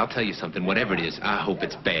 But I'll tell you something. Whatever it is, I hope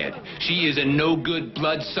it's bad. She is a no-good,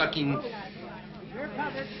 blood-sucking...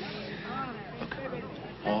 Look,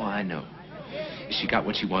 all I know is she got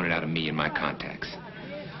what she wanted out of me and my contacts.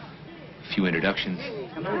 A few introductions,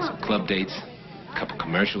 some club dates, a couple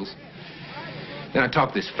commercials. Then I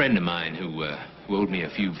talked to this friend of mine who owed me a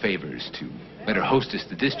few favors to let her hostess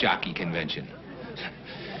the disc jockey convention.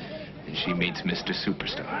 And she meets Mr.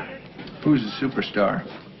 Superstar. Who's the superstar?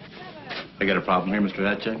 I got a problem here, Mr.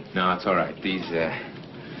 Hatcheck? No, it's all right. These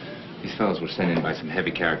fellows were sent in by some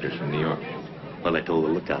heavy characters from New York. Well, I told the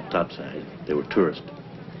lookout topside they were tourists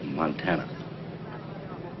from Montana.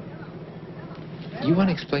 You want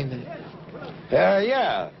to explain that?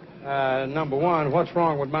 Yeah. Number one, what's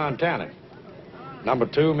wrong with Montana? Number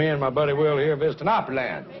two, me and my buddy Will here visiting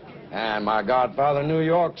Opryland. And my godfather in New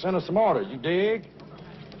York sent us some orders, you dig?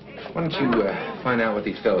 Why don't you find out what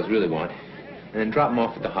these fellows really want, and then drop them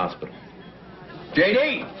off at the hospital.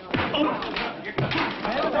 J.D.!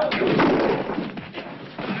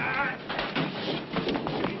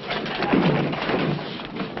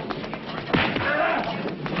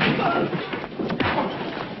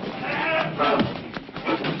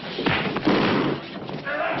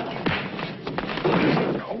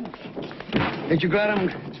 Ain't you glad I'm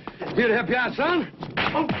here to help you out, son?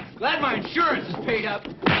 Oh, glad my insurance is paid up.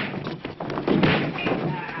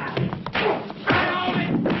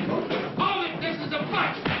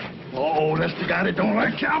 Oh, that's the guy that don't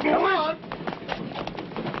like cowboys? Come on.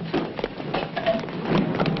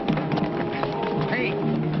 Hey,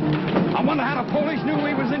 I wonder how the police knew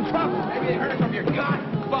we was in trouble. Maybe they heard it from your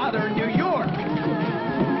godfather in New York.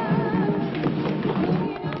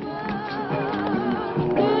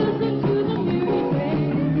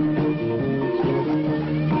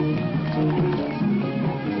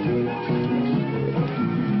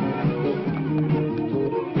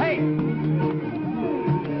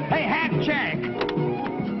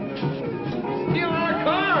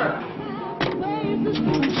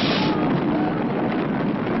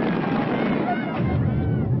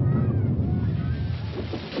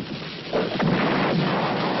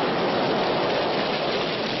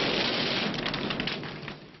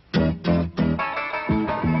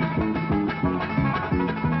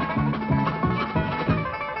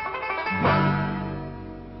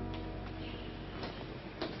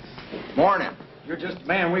 Morning. You're just the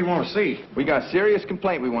man we want to see. We got a serious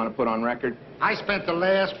complaint we want to put on record. I spent the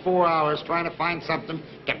last 4 hours trying to find something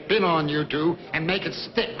to pin on you two and make it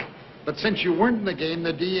stick. But since you weren't in the game,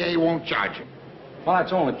 the DA won't charge you. Well,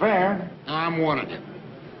 that's only fair. I'm warning you.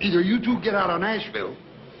 Either you two get out of Nashville,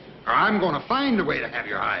 or I'm going to find a way to have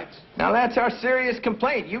your hides. Now, that's our serious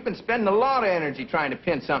complaint. You've been spending a lot of energy trying to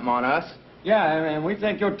pin something on us. Yeah, and we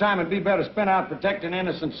think your time would be better spent out protecting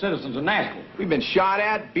innocent citizens of Nashville. We've been shot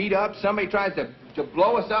at, beat up. Somebody tries to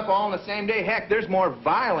blow us up all in the same day. Heck, there's more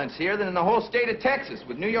violence here than in the whole state of Texas,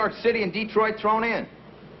 with New York City and Detroit thrown in.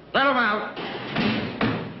 Let them out.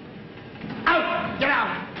 Out! Get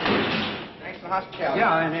out! Thanks for the hospitality.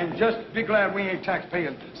 Yeah, and just be glad we ain't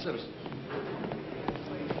taxpaying citizens.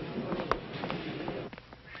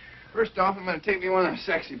 First off, I'm going to take me one of those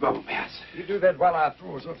sexy bubble baths. You do that while I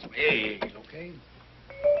throw us up some eggs, okay?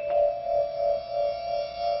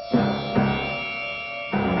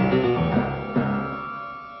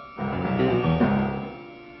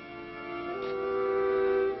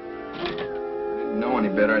 Didn't know any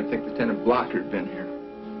better. I'd think Lieutenant Blocker had been here.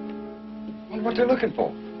 Wonder what they're looking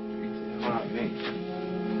for. Not me.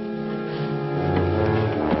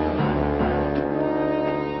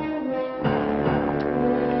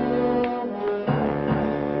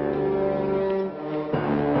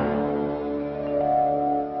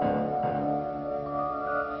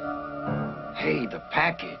 Hey, the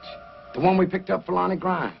package. The one we picked up for Lonnie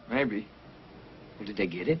Grimes. Maybe. Well, did they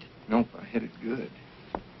get it? Nope, I hit it good.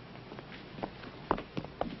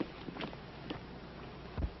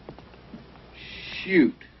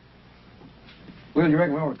 Shoot. Will, you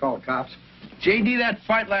reckon we ought to call the cops? J.D., that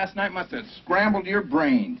fight last night must have scrambled your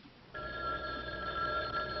brains.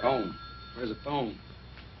 Phone. Where's the phone?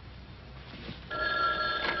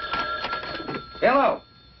 Hello.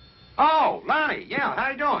 Oh, Lonnie. Yeah,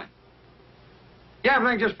 how you doing? Yeah,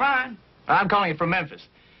 everything's just fine. I'm calling you from Memphis.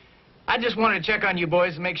 I just wanted to check on you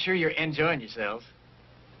boys and make sure you're enjoying yourselves.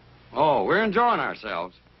 Oh, we're enjoying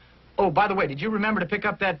ourselves. Oh, by the way, did you remember to pick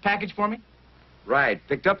up that package for me? Right.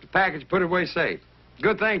 Picked up the package, put it away safe.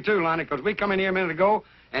 Good thing, too, Lonnie, because we come in here a minute ago,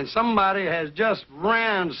 and somebody has just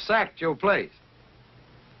ransacked your place.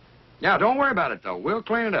 Yeah, don't worry about it, though. We'll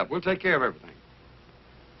clean it up. We'll take care of everything.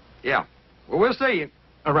 Yeah. Well, we'll see you.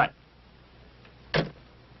 All right.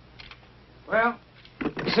 Well,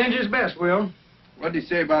 send you his best, Will. What'd he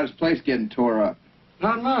say about his place getting tore up?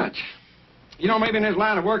 Not much. You know, maybe in his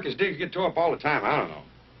line of work, his digs get tore up all the time. I don't know.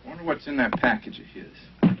 Wonder what's in that package of his.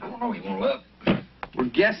 I don't know. You want to look? We're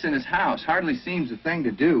guessing his house. Hardly seems the thing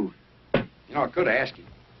to do. You know, I could have asked him.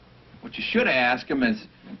 What you should have asked him is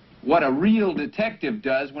what a real detective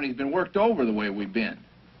does when he's been worked over the way we've been.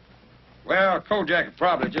 Well, Kojak would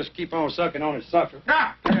probably just keep on sucking on his sucker.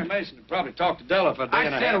 Ah! Perry Mason would probably talk to Della for a day and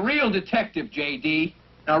a half. I said a real detective, J.D.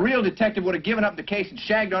 Now, a real detective would have given up the case and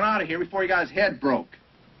shagged on out of here before he got his head broke.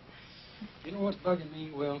 You know what's bugging me,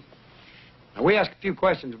 Will? Now, we asked a few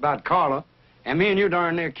questions about Carla, and me and you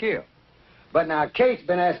darn near killed. But now Kate's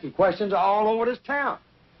been asking questions all over this town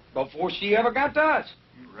before she ever got to us.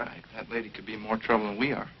 You're right. That lady could be in more trouble than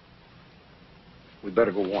we are. We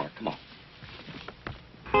better go warn her. Come on.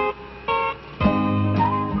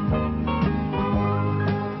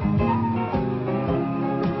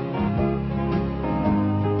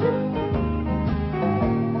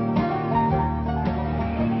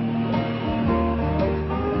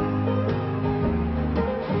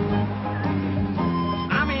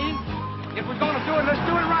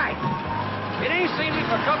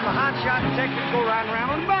 Detectives go riding around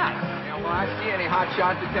on the bike. Yeah, well, I see any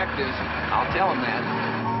hotshot detectives. I'll tell them that.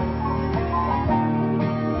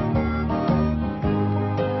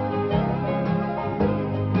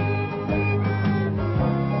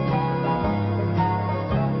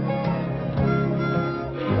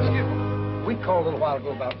 Excuse me. We called a little while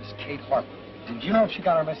ago about Miss Kate Harper. Did you know if she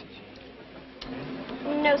got our message?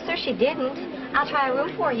 No, sir, she didn't. I'll try a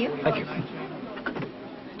room for you. Thank you.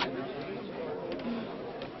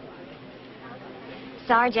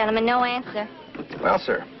 Sorry, gentlemen, no answer. Well,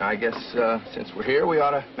 sir, I guess since we're here, we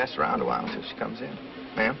ought to mess around a while until she comes in.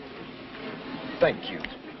 Ma'am? Thank you.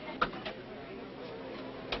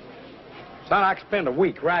 Son, I could spend a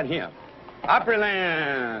week right here.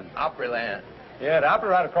 Opryland. Opryland. Yeah, the Opry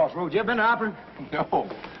right across the road. You ever been to Opry? No.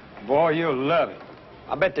 Boy, you'll love it.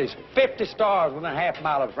 I bet there's 50 stars within a half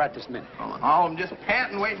mile of us right this minute. Oh, and all of them just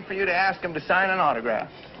panting, waiting for you to ask them to sign an autograph.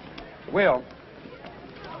 Well,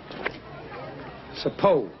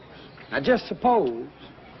 suppose, now just suppose,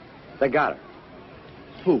 they got her.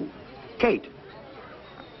 Who? Kate.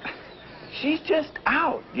 She's just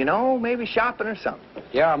out, you know, maybe shopping or something.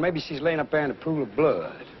 Yeah, or maybe she's laying up there in a pool of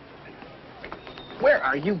blood. Where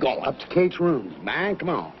are you going? Up to Kate's room, man. Come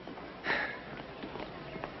on.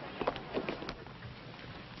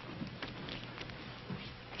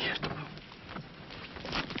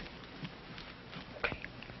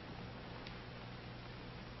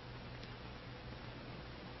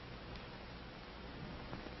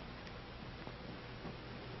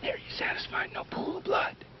 There, you satisfied? No pool of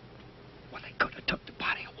blood. Well, they could have took the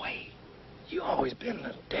body away. You always been a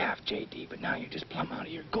little daft, J.D., but now you're just plumb out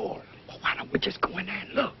of your gourd. Well, why don't we just go in there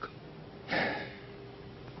and look?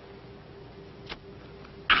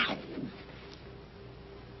 Ow!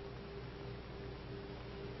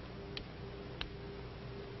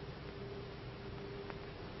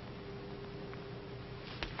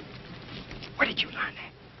 Where did you learn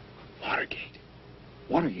that? Watergate.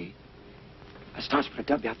 Watergate? That starts with a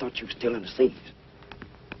W. I thought you were still in the seas.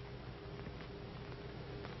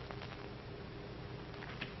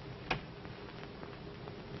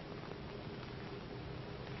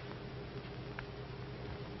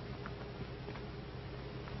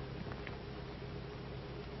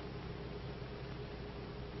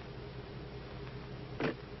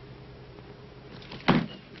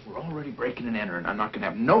 Breaking and entering. I'm not going to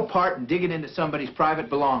have no part in digging into somebody's private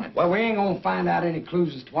belongings. Well, we ain't going to find out any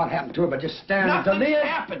clues as to what happened to her by just staring at the lid. Nothing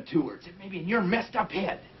happened to her. It's maybe in your messed up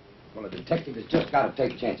head. Well, a detective has just got to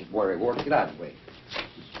take chances where he works. Get out of the way.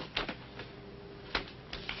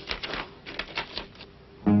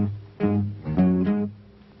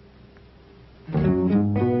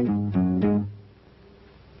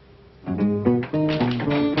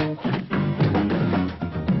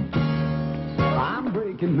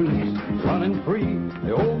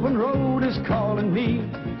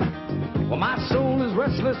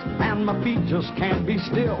 And my feet just can't be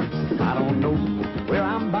still. I don't know where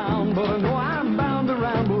I'm bound, but I know I'm bound to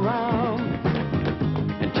ramble round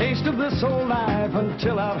and taste of this old life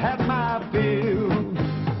until I've had my fill.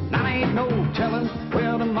 Now ain't no telling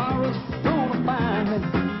where tomorrow's gonna find me.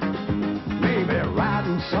 Maybe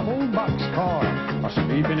riding some old boxcar or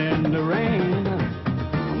sleeping in the rain.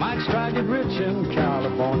 I might strike it rich in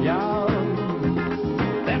California,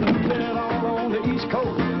 then move it all on the East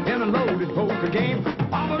Coast in a loaded poker game.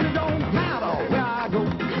 But it don't matter where I go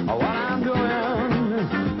or what I'm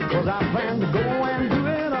doing, 'cause I plan to go and do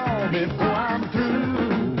it all before I'm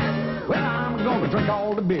through. Well, I'm gonna drink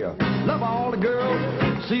all the beer, love all the girls,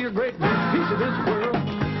 see a great big piece of this world.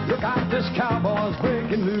 Look out, this cowboy's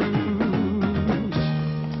breaking loose.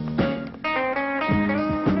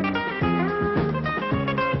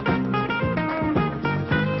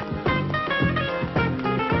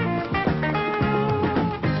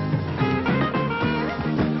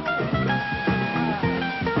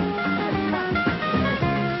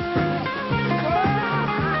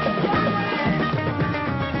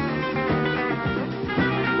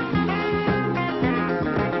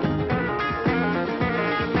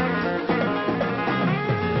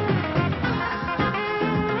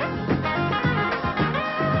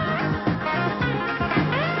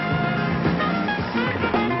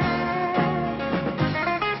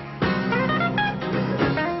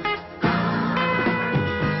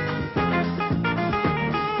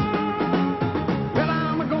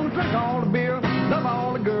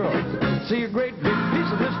 See a great big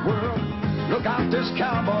piece of this world. Look out, this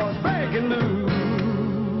cowboy's breaking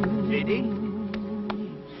loose. J.D.?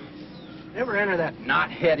 Ever enter that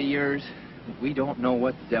knothead of yours? We don't know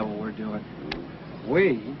what the devil we're doing.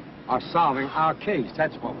 We are solving our case.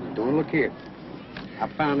 That's what we're doing. Look here. I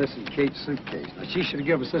found this in Kate's suitcase. Now, she should have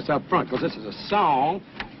given us this up front, because this is a song,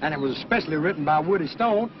 and it was especially written by Woody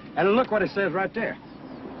Stone. And look what it says right there.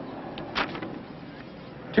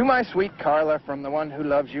 To my sweet Carla, from the one who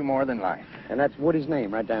loves you more than life. And that's Woody's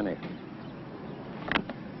name right down there.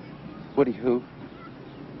 Woody who?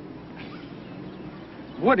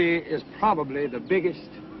 Woody is probably the biggest,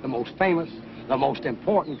 the most famous, the most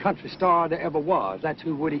important country star there ever was. That's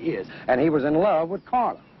who Woody is. And he was in love with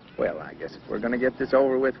Carla. Well, I guess if we're going to get this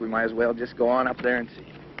over with, we might as well just go on up there and see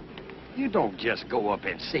him. You don't just go up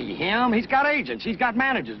and see him. He's got agents. He's got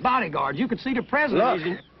managers, bodyguards. You could see the president.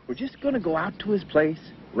 Look, we're just going to go out to his place,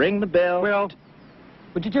 ring the bell. Well,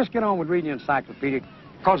 would you just get on with reading the encyclopedia?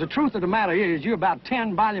 Because the truth of the matter is, you're about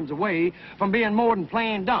 10 volumes away from being more than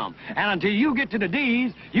plain dumb. And until you get to the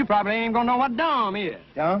D's, you probably ain't gonna know what dumb is.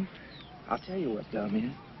 Dumb? I'll tell you what dumb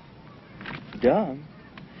is. Dumb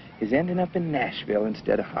is ending up in Nashville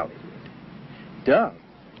instead of Hollywood. Dumb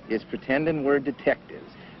is pretending we're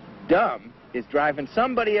detectives. Dumb is driving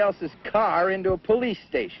somebody else's car into a police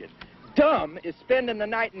station. Dumb is spending the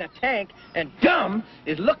night in a tank, and dumb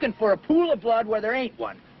is looking for a pool of blood where there ain't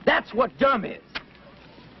one. That's what dumb is.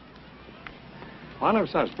 Well, I never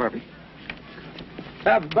said it's perfect.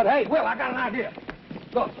 But hey, Will, I got an idea.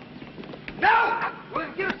 Look. No!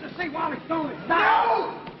 Well, get us to see Wally Stone is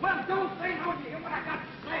no! Well, don't say no. You hear what I got to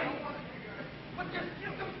say? But just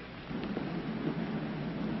give them...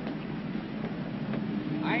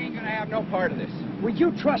 I ain't gonna have no part of this. Will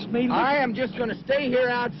you trust me? I am just gonna stay here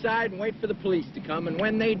outside and wait for the police to come, and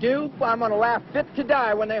when they do, I'm gonna laugh fit to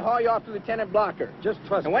die when they haul you off to Lieutenant Blocker. Just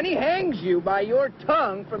trust me. And when he hangs you by your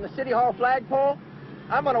tongue from the City Hall flagpole,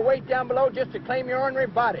 I'm gonna wait down below just to claim your ornery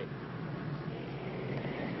body.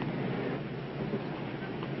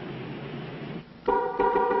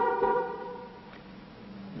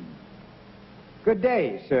 Good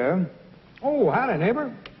day, sir. Oh, howdy,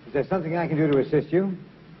 neighbor. Is there something I can do to assist you?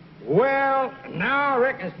 Well, now I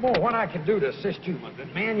reckon it's more what I can do to assist you, my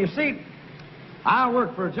good man. You see, I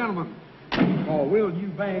work for a gentleman called Will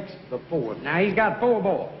Eubanks the Fourth. Now, he's got 4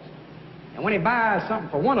 boys. And when he buys something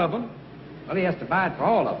for one of them, well, he has to buy it for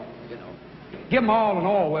all of them, you know. Give them all an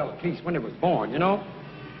Orwell at least when they was born, you know.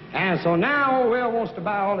 And so now old Will wants to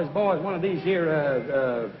buy all his boys one of these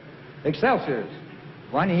here, Excelsiors.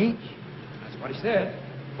 One each? That's what he said.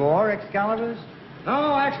 4 Excaliburs?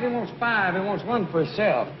 No, actually he wants 5. He wants one for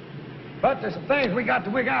himself. But there's some things we got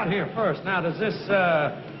to wig out here first. Now, does this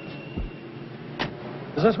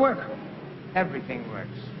work? Everything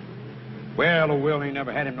works. Well, old Will ain't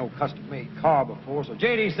never had him no custom-made car before, so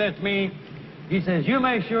J.D. said to me, he says, you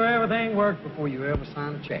make sure everything works before you ever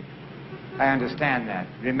sign a check. I understand that.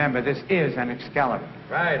 Remember, this is an Excalibur.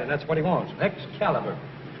 Right, and that's what he wants, an Excalibur.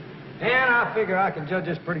 And I figure I can judge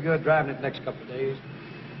this pretty good driving it the next couple of days.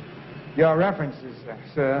 Your references,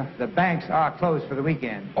 sir. The banks are closed for the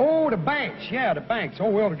weekend. Oh, the banks. Yeah, the banks. Oh,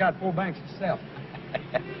 Will's got 4 banks himself.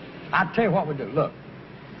 I'll tell you what we do. Look,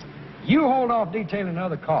 you hold off detailing the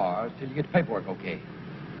other cars till you get the paperwork okay.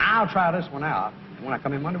 I'll try this one out, and when I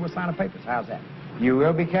come in Monday, we'll sign the papers. How's that? You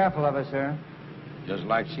will be careful of her, sir. Just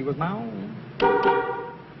like she was my own.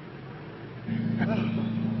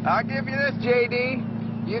 I'll give you this, J.D.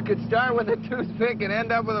 You could start with a toothpick and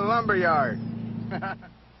end up with a lumber yard.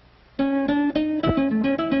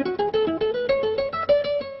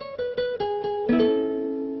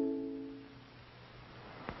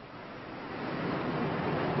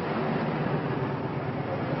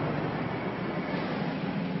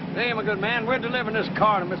 Hey, my good man, we're delivering this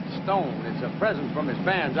car to Mr. Stone. It's a present from his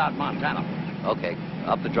fans out in Montana. Okay,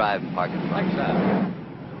 up the drive and park in front. Thanks, sir.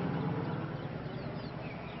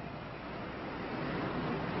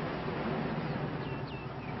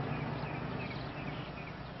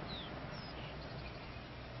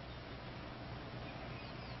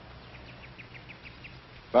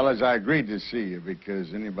 Fellas, I agreed to see you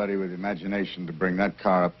because anybody with imagination to bring that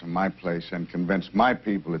car up to my place and convince my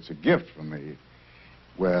people it's a gift from me,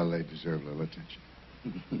 well, they deserve a little attention.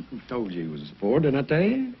 Told you he was a sport, didn't I tell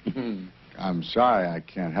you? I'm sorry I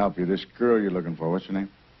can't help you. This girl you're looking for, what's her name?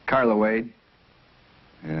 Carla Wade.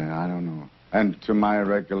 Yeah, I don't know. And to my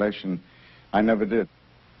recollection, I never did.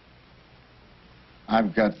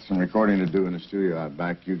 I've got some recording to do in the studio out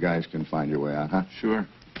back. You guys can find your way out, huh? Sure.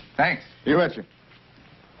 Thanks. You betcha.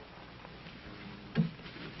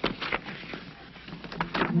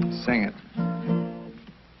 Sing it.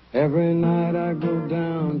 Every night I go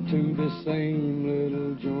down to the same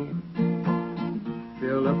little joint,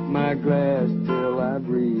 fill up my glass till I've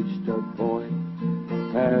reached a point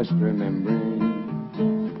past remembering.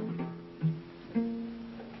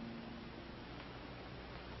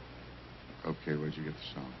 Okay, where'd you get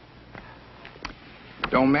the song?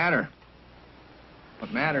 Don't matter.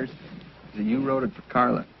 What matters is that you wrote it for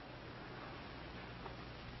Carla.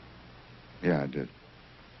 Yeah, I did.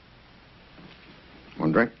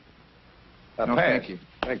 One drink? No, thank you.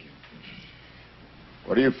 Thank you.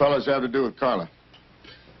 What do you fellas have to do with Carla?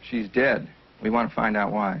 She's dead. We want to find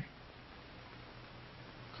out why.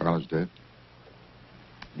 Carla's dead?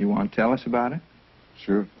 You want to tell us about it?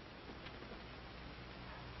 Sure.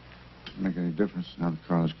 Doesn't make any difference now that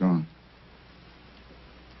Carla's gone.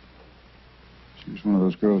 She was one of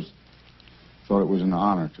those girls thought it was an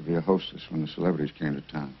honor to be a hostess when the celebrities came to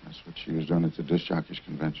town. That's what she was doing at the disc jockeys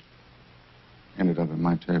convention. Ended up at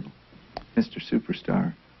my table. Mr.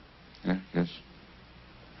 Superstar. Yeah, yes.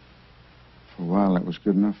 For a while, that was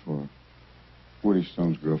good enough for her. Woody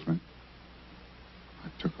Stone's girlfriend.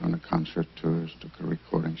 I took her on the concert tours, took her to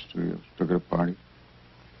recording studios, took her to parties.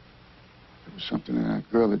 There was something in that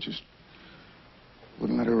girl that just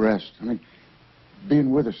wouldn't let her rest. I mean,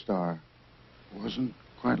 being with a star wasn't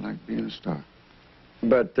quite like being a star.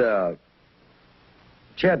 But,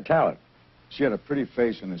 she had talent. She had a pretty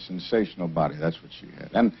face and a sensational body. That's what she had.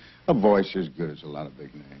 And a voice as good as a lot of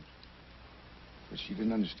big names. But she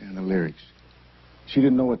didn't understand the lyrics. She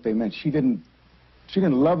didn't know what they meant. She didn't She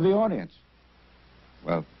didn't love the audience.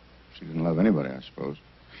 Well, she didn't love anybody, I suppose.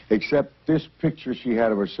 Except this picture she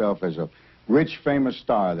had of herself as a rich, famous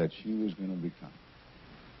star that she was going to become.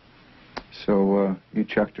 So, you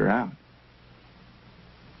chucked her out?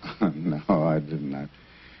 No, I didn't. I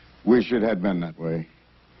wish it had been that way.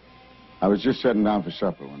 I was just sitting down for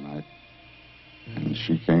supper one night, and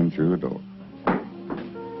she came through the door.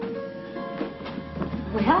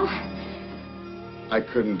 Well? I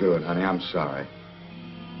couldn't do it, honey. I'm sorry.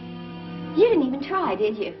 You didn't even try,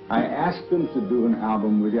 did you? I asked them to do an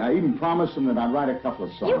album with you. I even promised them that I'd write a couple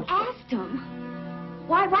of songs. You asked them?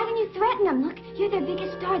 Why didn't you threaten them? Look, you're their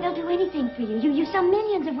biggest star. They'll do anything for you. You sell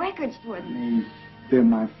millions of records for them. They're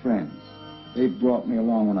my friends. They brought me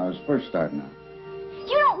along when I was first starting out.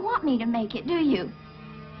 You don't want me to make it, do you?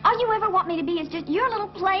 All you ever want me to be is just your little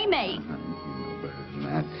playmate. You know better than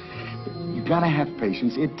that. You gotta have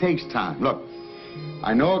patience. It takes time. Look,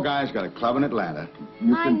 I know a guy's got a club in Atlanta.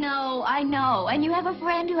 I know. And you have a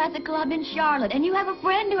friend who has a club in Charlotte. And you have a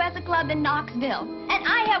friend who has a club in Knoxville. And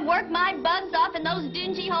I have worked my buns off in those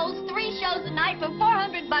dingy holes 3 shows a night for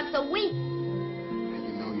 $400 a week.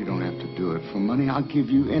 You know you don't have to do it for money. I'll give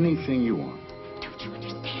you anything you want. Don't you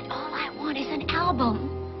understand? All I want is an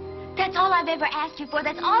album. That's all I've ever asked you for.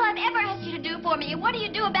 That's all I've ever asked you to do for me. And what do you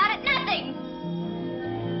do about it? Nothing.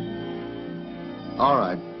 All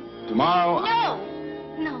right. Tomorrow...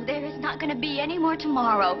 No, there is not going to be any more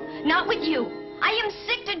tomorrow. Not with you. I am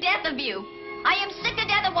sick to death of you. I am sick to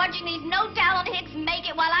death of watching these no-talent hicks make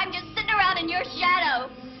it while I'm just sitting around in your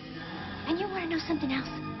shadow. And you want to know something else?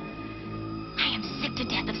 I am sick to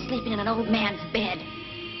death of sleeping in an old man's bed.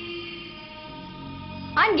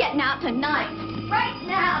 I'm getting out tonight. Right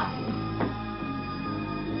now.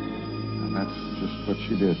 And that's just what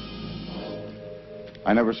she did.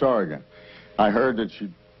 I never saw her again. I heard that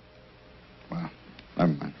she... Well,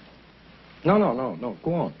 never mind. No.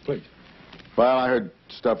 Go on, please. Well, I heard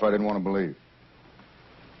stuff I didn't want to believe.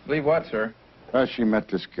 Believe what, sir? Well, she met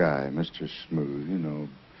this guy, Mr. Smooth, you know.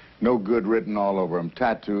 No good written all over him.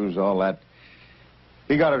 Tattoos, all that.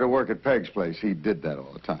 He got her to work at Peg's place. He did that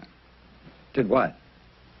all the time. Did what?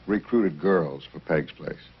 Recruited girls for Peg's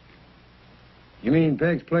place. You mean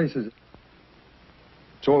Peg's place is...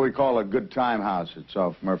 It's what we call a good time house. It's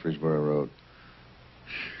off Murfreesboro Road.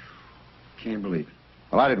 Can't believe it.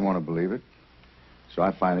 Well, I didn't want to believe it, so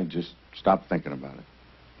I finally just stopped thinking about it.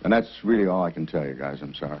 And that's really all I can tell you guys.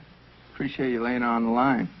 I'm sorry. Appreciate you laying on the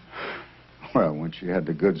line. Well, once you had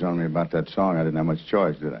the goods on me about that song, I didn't have much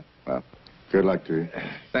choice, did I? Well, good luck to you.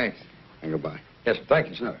 Thanks. And goodbye. Yes, sir. Thank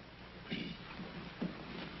you, sir.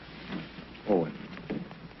 Owen.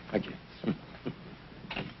 Thank you.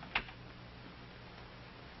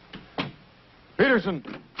 Peterson!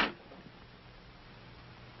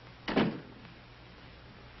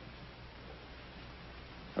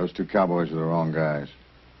 Those 2 cowboys are the wrong guys.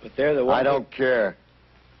 But they're the ones... I don't care.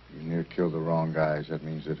 You near killed the wrong guys. That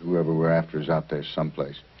means that whoever we're after is out there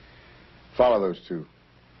someplace. Follow those 2.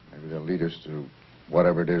 Maybe they'll lead us to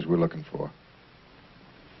whatever it is we're looking for.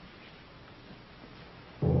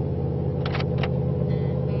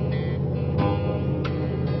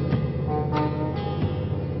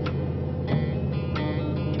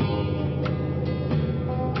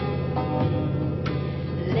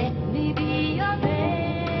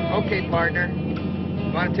 Okay, partner.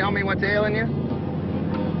 You want to tell me what's ailing you?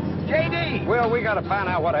 J.D. Well, we got to find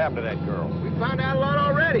out what happened to that girl. We found out a lot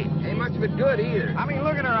already. Ain't much of it good either. I mean,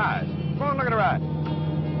 look at her eyes. Come on, look at her eyes.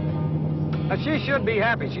 Now, she should be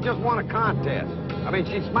happy. She just won a contest. I mean,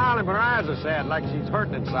 she's smiling, but her eyes are sad, like she's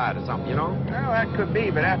hurting inside or something, you know? Well, that could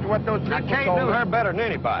be, but after what those people Now, Kate told knew us... her better than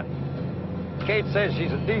anybody. Kate says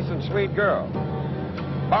she's a decent, sweet girl.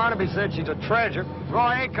 Barnaby said she's a treasure.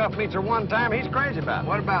 Roy Acuff meets her one time. He's crazy about it.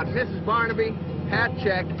 What about Mrs. Barnaby,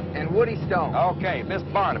 Hatcheck, and Woody Stone? Okay, Miss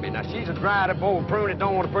Barnaby. Now, she's a dried-up old prune that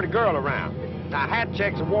don't want a pretty girl around. Now,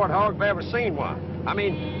 Hatcheck's a warthog if I ever seen one. I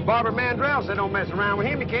mean, Barbara Mandrell said don't mess around with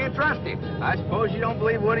him. You can't trust him. I suppose you don't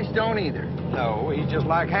believe Woody Stone either. No, he's just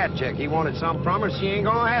like Hatcheck. He wanted something from her. She ain't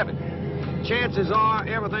gonna have it. Chances are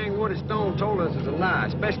everything Woody Stone told us is a lie,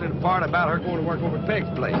 especially the part about her going to work over at Peg's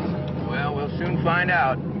place. Well, we'll soon find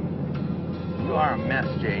out. You are a mess,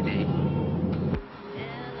 J.D.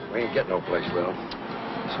 We ain't getting no place, Will.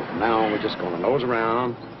 So from now on, we're just gonna nose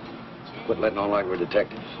around, quit letting on like we're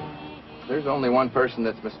detectives. There's only one person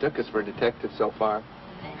that's mistook us for detectives so far,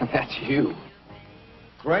 and that's you.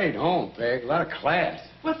 Great home, Peg. A lot of class.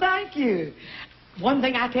 Well, thank you. One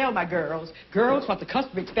thing I tell my girls, what the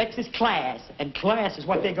customer expects is class, and class is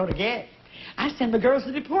what they're going to get. I send the girls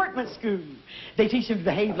to deportment school. They teach them to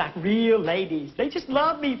behave like real ladies. They just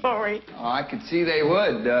love me for it. Oh, I could see they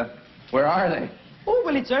would. Where are they? Oh,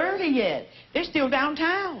 well, it's early yet. They're still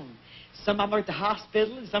downtown. Some of them are at the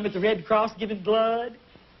hospital and some at the Red Cross giving blood.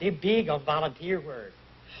 They're big on volunteer work.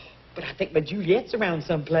 But I think my Juliet's around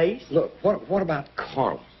someplace. Look, what about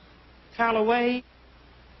Carla? Carla Way,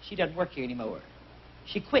 she doesn't work here anymore.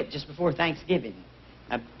 She quit just before Thanksgiving.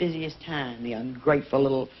 My busiest time, the ungrateful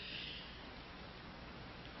little...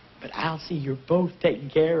 But I'll see you're both taken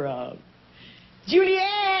care of.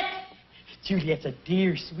 Juliet! Juliet's a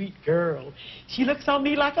dear, sweet girl. She looks on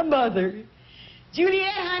me like a mother.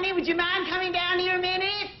 Juliet, honey, would you mind coming down here a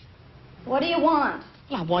minute? What do you want?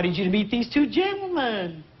 Well, I wanted you to meet these two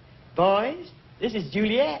gentlemen. Boys, this is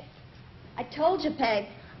Juliet. I told you, Peg,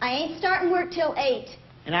 I ain't starting work till 8.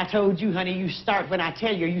 And I told you, honey, you start when I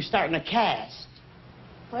tell you, you start in a cast.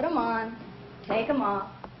 Put 'em on. Take 'em off.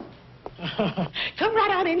 Come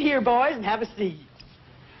right on in here, boys, and have a seat.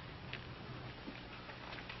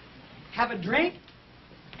 Have a drink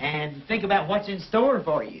and think about what's in store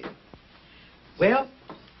for you. Well,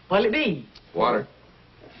 what'll it be? Water.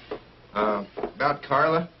 About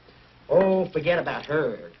Carla? Oh, forget about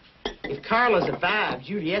her. If Carla's a 5,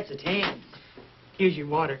 Juliet's a 10. Here's your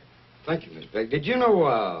water. Thank you, Miss Beck. Did you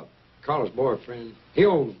know Carla's boyfriend, he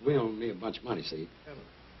owes Will and me a bunch of money, see?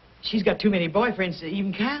 She's got too many boyfriends to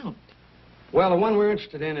even count. Well, the one we're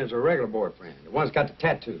interested in is a regular boyfriend. The one's got the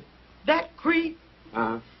tattoo. That creep?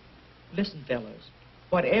 Uh-huh. Listen, fellas,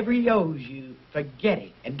 whatever he owes you, forget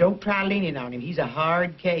it. And don't try leaning on him. He's a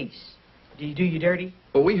hard case. Did he do you dirty?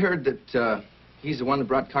 Well, we heard that he's the one that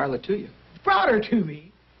brought Carla to you. Brought her to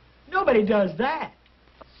me? Nobody does that.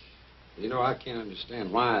 You know, I can't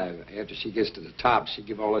understand why, after she gets to the top, she'd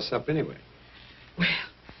give all this up anyway. Well,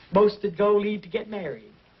 most that go leave to get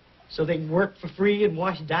married, so they can work for free and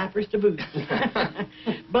wash diapers to boot.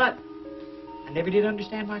 But I never did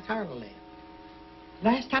understand why Carla left.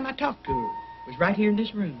 Last time I talked to her was right here in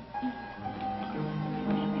this room.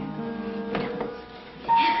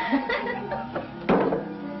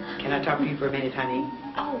 Can I talk to you for a minute, honey?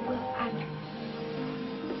 Oh, well,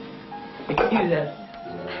 Excuse us.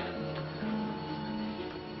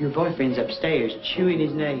 Your boyfriend's upstairs chewing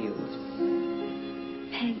his nails.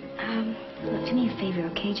 Peg, look, do me a favor,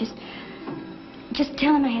 okay? Just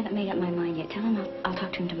tell him I haven't made up my mind yet. Tell him I'll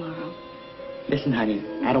talk to him tomorrow. Listen, honey,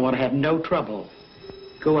 I don't want to have no trouble.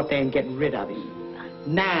 Go up there and get rid of him.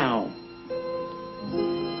 Now.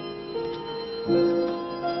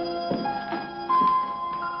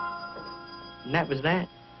 And that was that.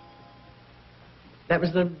 That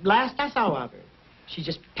was the last I saw of her. She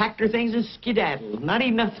just packed her things and skedaddled. Not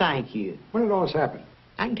even a thank you. When did all this happen?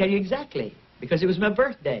 I can tell you exactly. Because it was my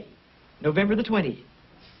birthday. November the 20th.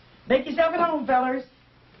 Make yourself at home, fellers.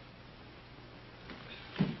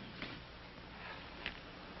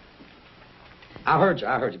 I heard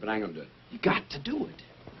you, but I ain't gonna do it. You got to do it.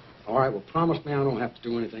 All right, well, promise me I don't have to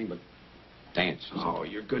do anything but dance. Oh,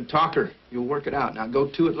 you're a good talker. You'll work it out. Now go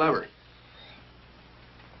to it, lover.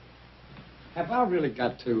 Have I really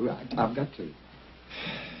got to? I've got to.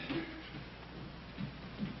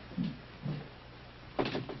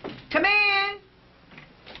 Come in.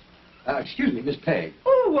 Excuse me, Miss Peg.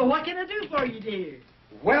 Oh, well, what can I do for you, dear?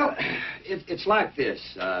 Well, it's like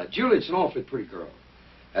this. Juliet's an awfully pretty girl.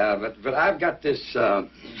 But I've got this, well,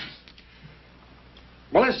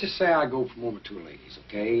 let's just say I go from one or two ladies,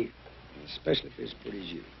 okay? Especially if it's as pretty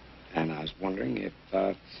as you. And I was wondering if,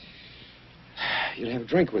 you'd have a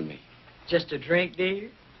drink with me. Just a drink, dear?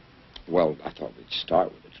 Well, I thought we'd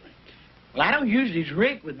start with a drink. Well, I don't usually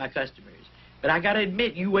drink with my customers. But I gotta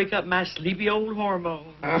admit, you wake up my sleepy old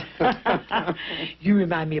hormones. You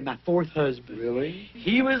remind me of my 4th husband. Really?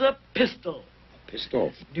 He was a pistol.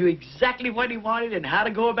 Pistol? Knew exactly what he wanted and how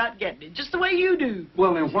to go about getting it, just the way you do.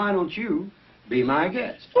 Well, then why don't you be my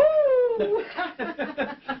guest? Ooh!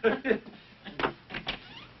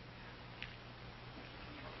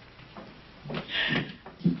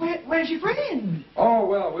 Where's your friend? Oh,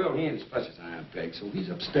 well, Will, he ain't as much as I am, Peg, so he's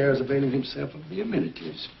upstairs availing himself of the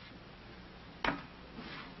amenities.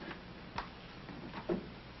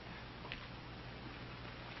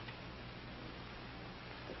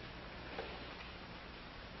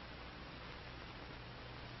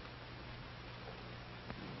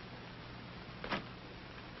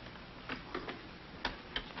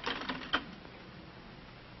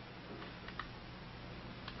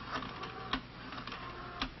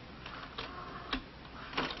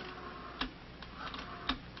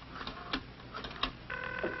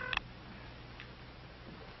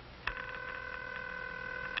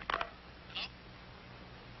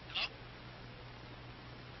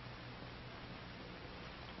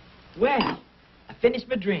 Well, I finished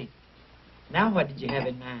my drink. Now what did you have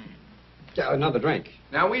in mind? Another drink.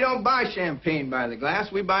 Now, we don't buy champagne by the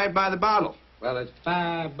glass. We buy it by the bottle. Well, it's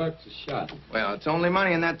 $5 a shot. Well, it's only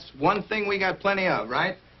money, and that's one thing we got plenty of,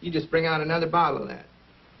 right? You just bring out another bottle of that.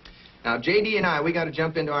 Now, J.D. and I, we got to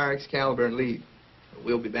jump into our Excalibur and leave. But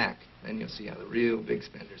we'll be back. Then you'll see how the real big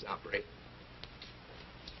spenders operate.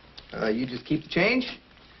 You just keep the change.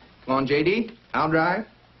 Come on, J.D. I'll drive.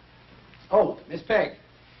 Oh, Miss Peg,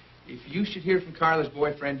 if you should hear from Carla's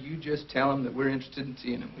boyfriend, you just tell him that we're interested in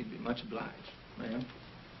seeing him. We'd be much obliged, ma'am.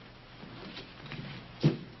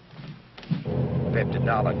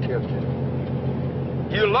 $50 tip.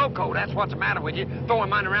 You loco, that's what's the matter with you. Throwing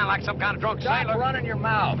money around like some kind of drunk sailor. Stop running your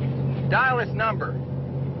mouth. Dial this number.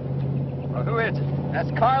 Well, who is it? That's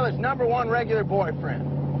Carla's #1 regular boyfriend.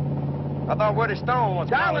 I thought Woody Stone was...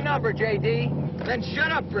 Dial the number, J.D. Then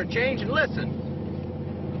shut up for a change and listen.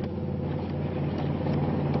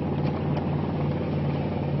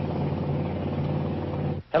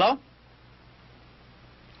 Hello?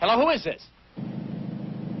 Hello, who is this?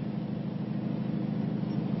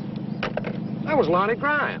 That was Lonnie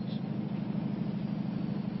Grimes.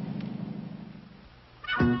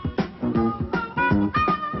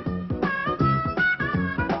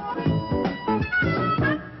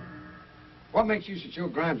 What makes you so sure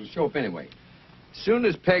Grimes will show up anyway? As soon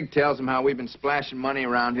as Peg tells him how we've been splashing money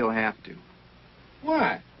around, he'll have to.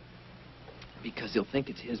 Why? Because he'll think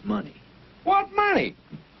it's his money. What money?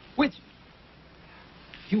 Which?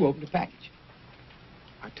 You opened a package.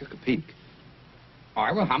 I took a peek. All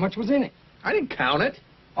right, well, how much was in it? I didn't count it.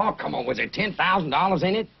 Oh, come on, was there $10,000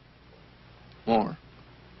 in it? More.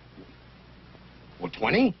 Well,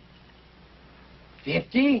 20?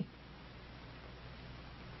 50?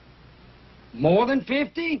 More than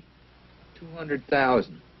 50?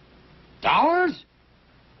 200,000. Dollars?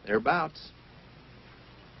 Thereabouts.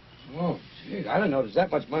 Oh, gee, I didn't know there's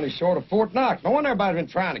that much money short of Fort Knox. No wonder everybody's been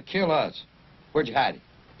trying to kill us. Where'd you hide it?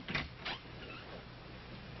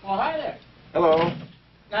 Oh, hi there. Hello.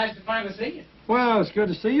 Nice to finally see you. Well, it's good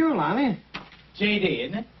to see you, Lonnie. J.D.,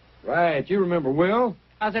 isn't it? Right. You remember Will?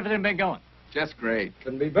 How's everything been going? Just great.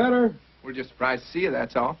 Couldn't be better. We're just surprised to see you,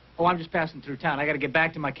 that's all. Oh, I'm just passing through town. I got to get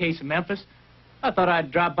back to my case in Memphis. I thought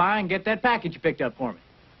I'd drop by and get that package you picked up for me.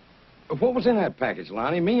 What was in that package,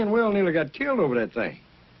 Lonnie? Me and Will nearly got killed over that thing.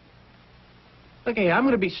 Look, hey, I'm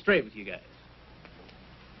going to be straight with you guys.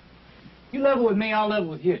 You level with me, I'll level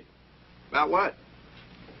with you. About what?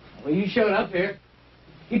 Well, you showed up here.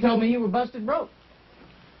 You told me you were busted broke.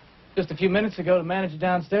 Just a few minutes ago, the manager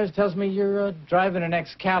downstairs tells me you're driving an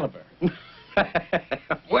Excalibur.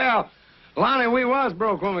 Well, Lonnie, we was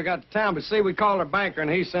broke when we got to town, but see, we called our banker, and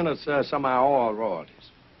he sent us some of our oil royalties.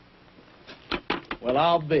 Well,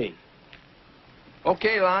 I'll be.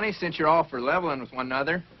 Okay, Lonnie, since you're all for leveling with one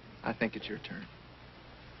another, I think it's your turn.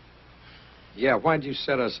 Yeah, why'd you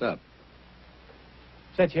set us up?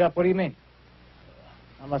 Set you up? What do you mean?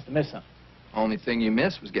 I must have missed something. Only thing you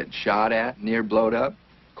missed was getting shot at, near blowed up.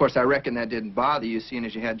 Of course, I reckon that didn't bother you, seeing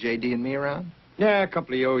as you had J.D. and me around. Yeah, a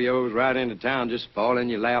couple of yo-yos right into town, just fall in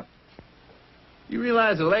your lap. You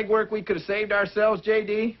realize the legwork we could have saved ourselves,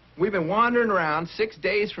 J.D.? We've been wandering around 6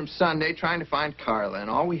 days from Sunday trying to find Carla, and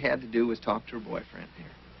all we had to do was talk to her boyfriend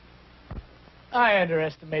here. I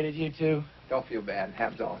underestimated you two. Don't feel bad. It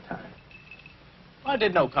happens all the time. Well, I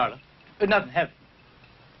did know Carla, but nothing heavy.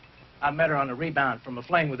 I met her on a rebound from a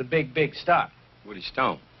fling with a big, big star. Woody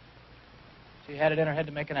Stone. She had it in her head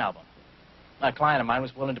to make an album. A client of mine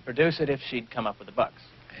was willing to produce it if she'd come up with the bucks.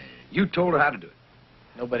 You told her how to do it.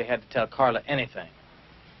 Nobody had to tell Carla anything.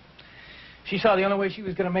 She saw the only way she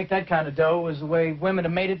was going to make that kind of dough was the way women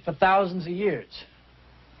have made it for thousands of years.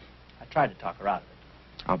 I tried to talk her out of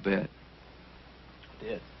it. I'll bet. I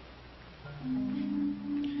did.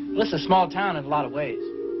 Well, this is a small town in a lot of ways.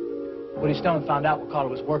 Woody Stone found out what Carla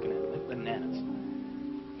was working at Bananas.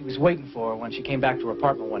 He was waiting for her when she came back to her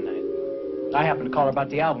apartment one night. I happened to call her about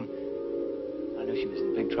the album. I knew she was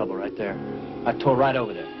in big trouble right there. I tore right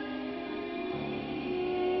over there.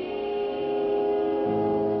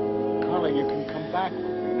 Carla, you can come back with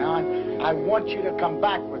me. Now, I want you to come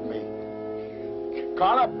back with me.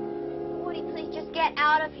 Carla? Woody, please just get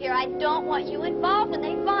out of here. I don't want you involved when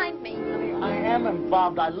they find me. I am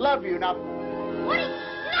involved. I love you. Now... Woody,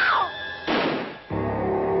 no!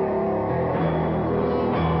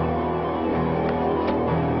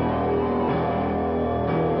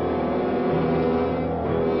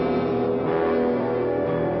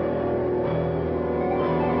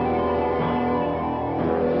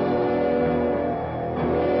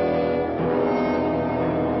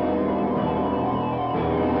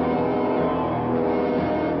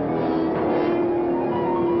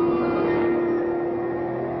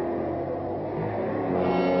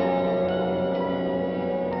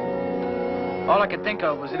 All I could think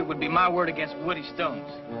of was that it would be my word against Woody Stone's.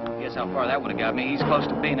 Guess how far that would have got me. He's close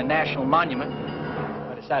to being a national monument.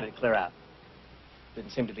 I decided to clear out. Didn't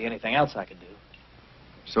seem to be anything else I could do.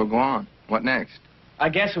 So go on. What next? I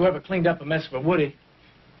guess whoever cleaned up a mess for Woody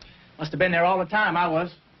must have been there all the time. I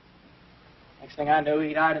was. Next thing I knew,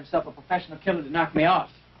 he'd hired himself a professional killer to knock me off.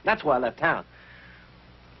 That's why I left town.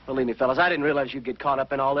 Believe me, fellas, I didn't realize you'd get caught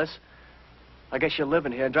up in all this. I guess you're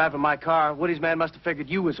living here and driving my car. Woody's man must have figured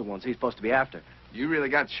you was the ones he's supposed to be after. You really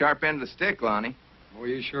got the sharp end of the stick, Lonnie. Well,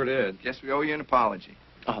 you sure did. Guess we owe you an apology.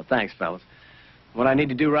 Oh, thanks, fellas. What I need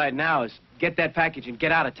to do right now is get that package and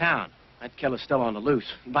get out of town. That killer's still on the loose.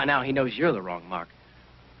 By now, he knows you're the wrong mark.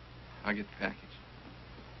 I'll get the package.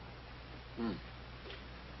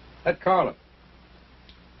 That Carla.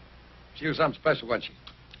 She was something special, wasn't she?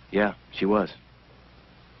 Yeah, she was.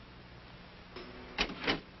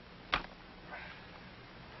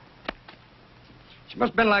 She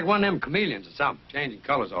must have been like one of them chameleons or something, changing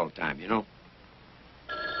colors all the time, you know.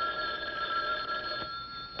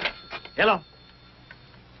 Hello.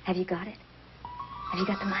 Have you got it? Have you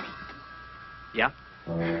got the money? Yeah.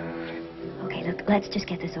 Okay, look, let's just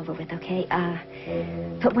get this over with, okay?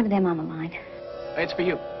 Put one of them on the line. It's for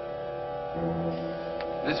you.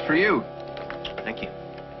 This is for you. Thank you.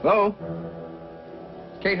 Hello?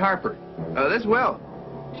 Kate Harper. This is Will.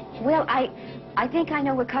 Well, I think I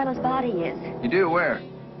know where Carla's body is. You do? Where?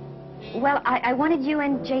 Well, I wanted you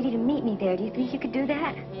and J.D. to meet me there. Do you think you could do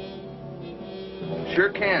that? Sure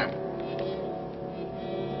can.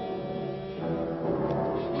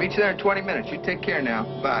 Meet you there in 20 minutes. You take care now.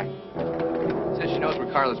 Bye. Says she knows where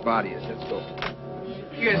Carla's body is. Let's go.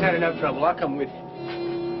 You guys had enough trouble. I'll come with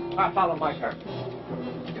you. I'll follow my car.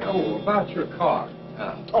 Oh, about your car.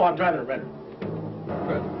 Oh, I'm driving a Redder.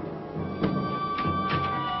 Good.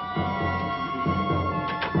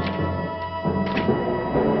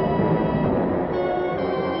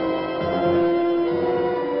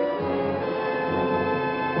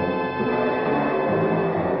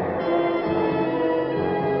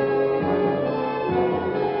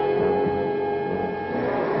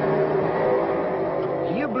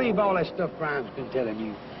 Do you believe all that stuff Brian's been telling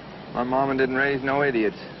you? My mama didn't raise no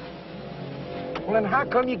idiots. Well, then how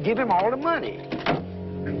come you give him all the money?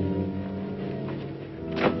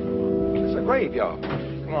 It's a graveyard.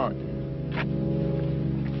 Come on.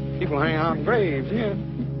 People hang out in graves, yeah.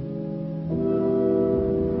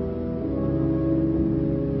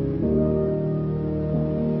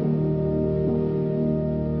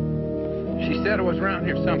 She said it was around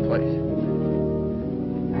here someplace.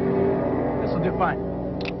 This'll do fine.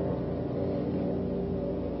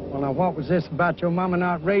 Well, now, what was this about your mama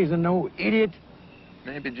not raising no idiot?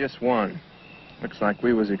 Maybe just one. Looks like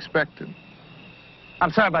we was expected. I'm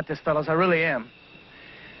sorry about this, fellas. I really am.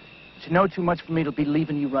 But you know too much for me to be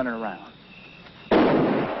leaving you running around.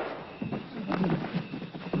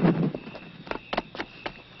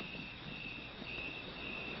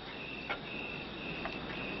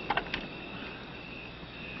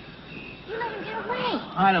 You let him get away.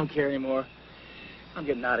 I don't care anymore. I'm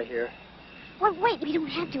getting out of here. Well, wait, we don't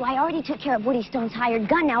have to. I already took care of Woody Stone's hired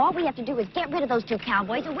gun. Now all we have to do is get rid of those two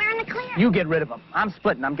cowboys and we're in the clear. You get rid of them. I'm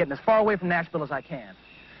splitting. I'm getting as far away from Nashville as I can.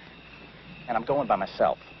 And I'm going by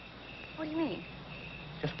myself. What do you mean?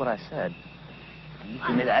 Just what I said. You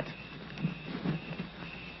hear me that?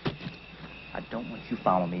 I don't want you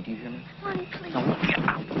following me. Do you hear me? Lonnie, please. No, get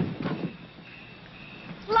out.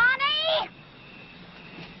 Lonnie!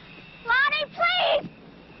 Lonnie, please!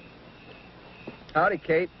 Howdy,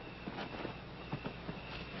 Kate.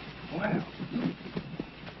 Well.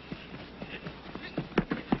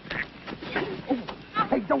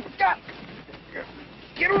 Hey, don't stop!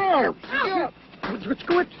 Get her arm! Oh. Let's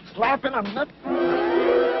quit slapping a nut.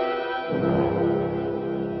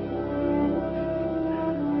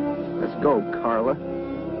 Let's go, Carla.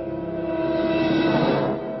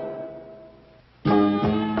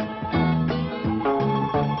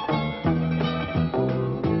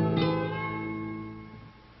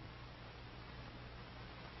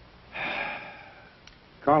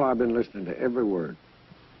 Carla, I've been listening to every word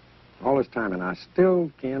all this time, and I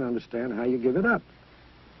still can't understand how you give it up.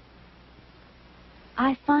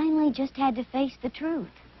 I finally just had to face the truth.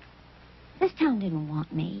 This town didn't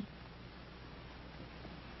want me.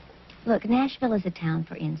 Look, Nashville is a town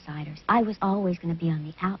for insiders. I was always going to be on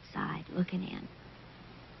the outside looking in.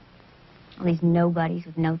 All these nobodies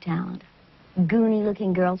with no talent.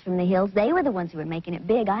 Goony-looking girls from the hills, they were the ones who were making it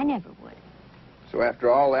big. I never would. So after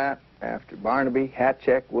all that, after Barnaby,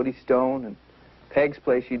 Hatcheck, Woody Stone, and Peg's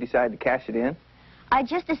place, you decided to cash it in? I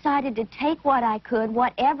just decided to take what I could,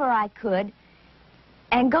 whatever I could,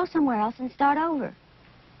 and go somewhere else and start over.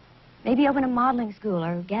 Maybe open a modeling school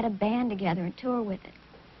or get a band together and tour with it.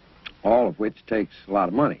 All of which takes a lot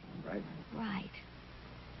of money, right? Right.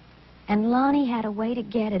 And Lonnie had a way to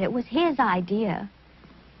get it. It was his idea.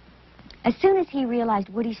 As soon as he realized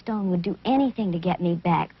Woody Stone would do anything to get me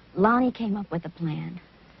back, Lonnie came up with a plan.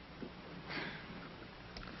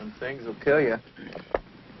 Some things will kill you.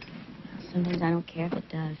 Sometimes I don't care if it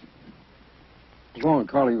does. Go on,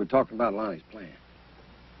 Carla. You were talking about Lonnie's plan.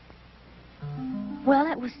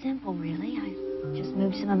 Well, it was simple, really. I just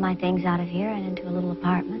moved some of my things out of here and into a little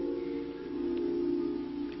apartment.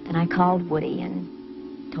 Then I called Woody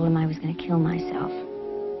and told him I was going to kill myself.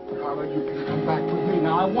 Carla, you can come back with me.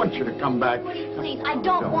 Now, I want you to come back. Woody, please, I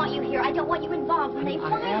don't want you here. I don't want you involved when they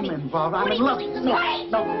find me. I am involved. I'm Woody, in love. please, No, wait.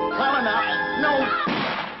 no, Carla, now, no.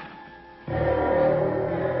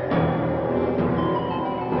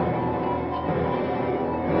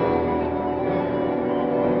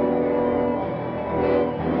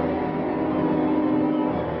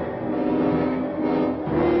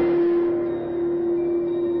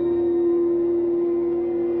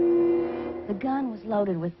 The gun was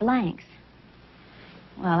loaded with blanks.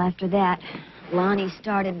 Well, after that, Lonnie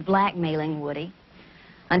started blackmailing Woody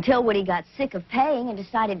until Woody got sick of paying and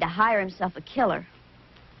decided to hire himself a killer.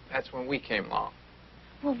 That's when we came along.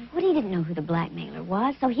 Well, Woody didn't know who the blackmailer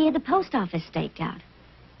was, so he had the post office staked out.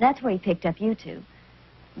 That's where he picked up you two.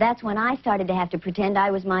 That's when I started to have to pretend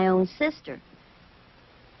I was my own sister.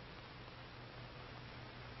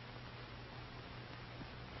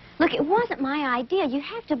 Look, it wasn't my idea. You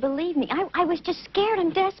have to believe me. I was just scared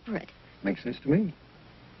and desperate. Makes sense to me.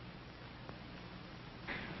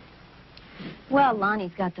 Well,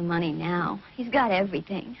 Lonnie's got the money now. He's got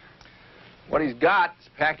everything. What he's got is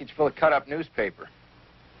a package full of cut-up newspaper.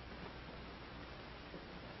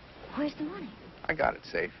 Where's the money? I got it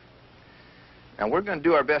safe. Now, we're going to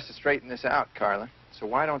do our best to straighten this out, Carla. So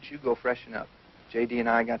why don't you go freshen up? J.D. and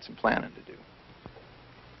I got some planning to do.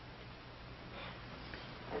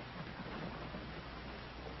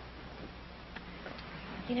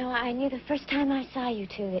 You know, I knew the first time I saw you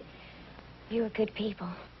two that you were good people.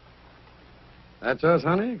 That's us,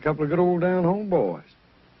 honey. A couple of good old down-home boys.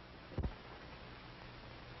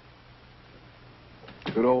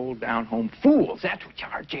 Good old down-home fools. That's what you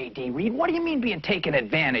are, J.D. Reed. What do you mean being taken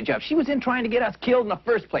advantage of? She was in trying to get us killed in the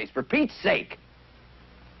first place, for Pete's sake.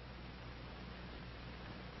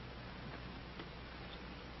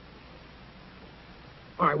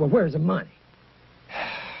 All right, well, where's the money?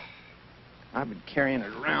 I've been carrying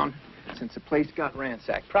it around since the place got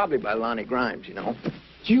ransacked. Probably by Lonnie Grimes, you know.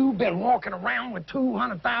 You've been walking around with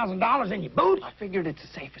 $200,000 in your boots? I figured it's the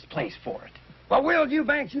safest place for it. Well, Will, you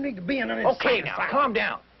Banks, you need to be in an Okay, insane now, asylum. calm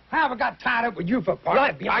down. How have I got tied up with you for a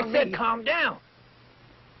part? Look, I said calm down.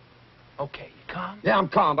 Okay, you calm? Yeah, I'm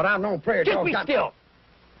calm, but I'm no prayer. Just be still.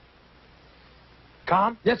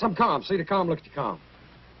 Calm? Yes, I'm calm. See, the calm looks to calm.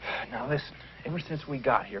 Now, listen. Ever since we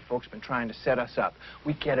got here, folks been trying to set us up.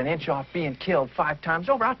 We get an inch off being killed 5 times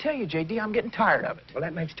over. I'll tell you, J.D., I'm getting tired of it. Well,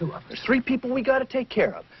 that makes 2 of us. There's 3 people we got to take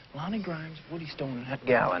care of. Lonnie Grimes, Woody Stone, and that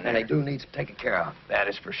gal in there. And they do need some taking care of. That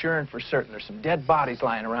is for sure and for certain. There's some dead bodies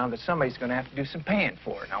lying around that somebody's going to have to do some paying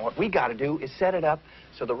for. Now, what we got to do is set it up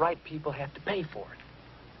so the right people have to pay for it.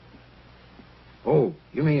 Oh,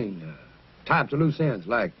 you mean tie up the loose ends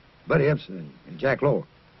like Buddy Epson and Jack Lohr?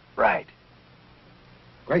 Right.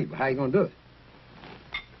 Great, but how you going to do it?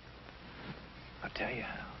 I'll tell you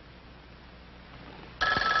how.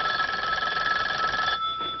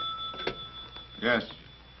 Yes.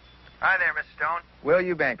 Hi there, Mr. Stone. Will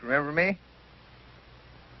Eubank, remember me?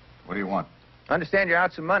 What do you want? Understand you're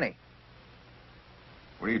out some money.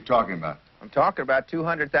 What are you talking about? I'm talking about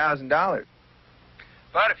 $200,000.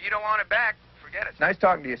 But if you don't want it back, forget it. It's nice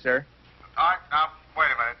talking to you, sir. All right, now, wait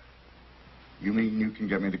a minute. You mean you can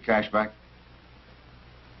get me the cash back?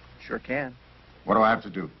 Sure can. What do I have to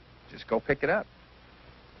do? Just go pick it up.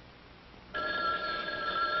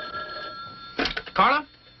 Carla?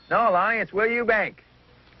 No, Lonnie, it's Will Eubank.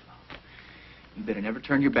 You better never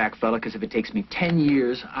turn your back, fella, because if it takes me 10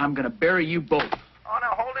 years, I'm going to bury you both. Oh,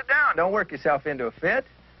 now, hold it down. Don't work yourself into a fit.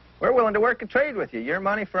 We're willing to work and trade with you. Your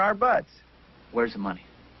money for our butts. Where's the money?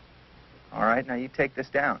 All right, now you take this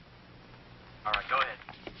down. All right, go ahead.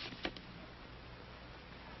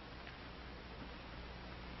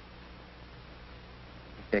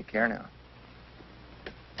 Take care now.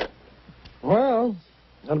 Well,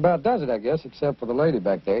 that about does it, I guess, except for the lady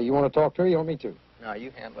back there. You want to talk to her? You want me to? No,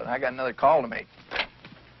 you handle it. I got another call to make.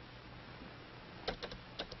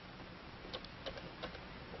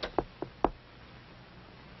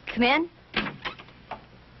 Come in.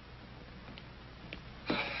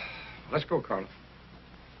 Let's go, Carla.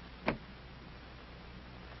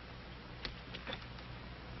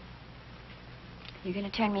 You're going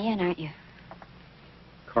to turn me in, aren't you?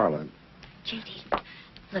 Carla. J.D.,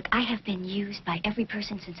 look, I have been used by every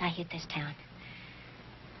person since I hit this town.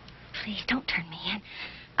 Please, don't turn me in.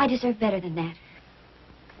 I deserve better than that.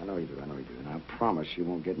 I know you do, and I promise you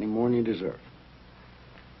won't get any more than you deserve.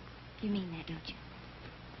 You mean that, don't you?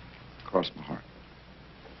 Cross my heart.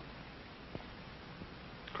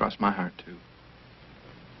 Cross my heart, too.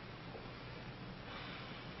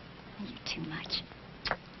 You're too much.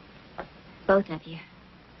 Both of you.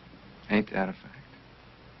 Ain't that a fact?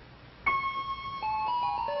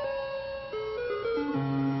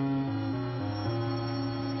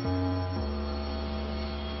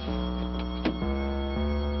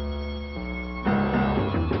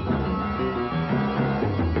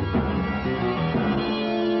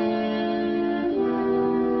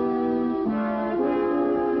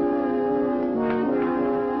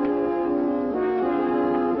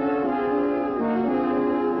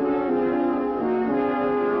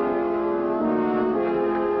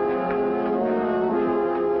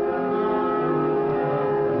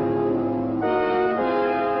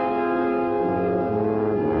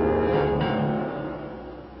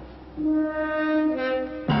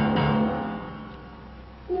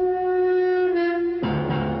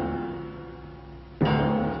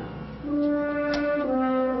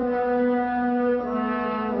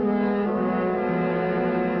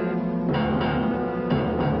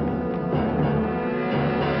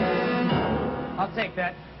 Take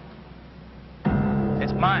that.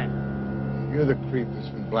 It's mine. You're the creep that's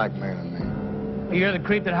been blackmailing me. You're the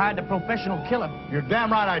creep that hired the professional killer. You're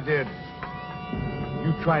damn right I did.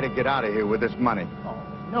 You try to get out of here with this money. Oh,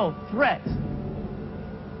 no threats.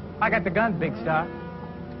 I got the gun, Big Star.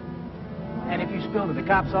 And if you spill to the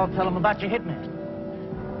cops, I'll tell them about your hitman.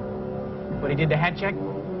 What he did to hat check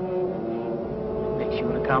makes you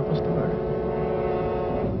an accomplice to murder.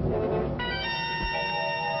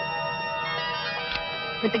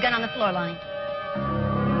 Put the gun on the floor line.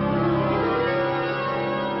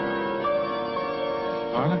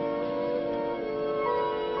 Carla?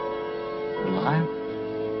 You're alive?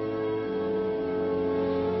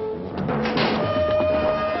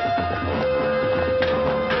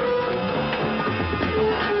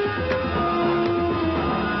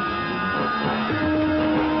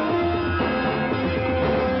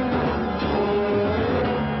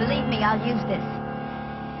 Believe me, I'll use this.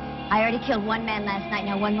 I already killed one man last night.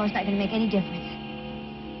 Now one more's not going to make any difference.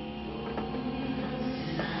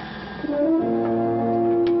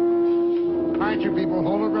 All right, you people,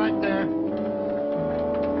 hold it right there.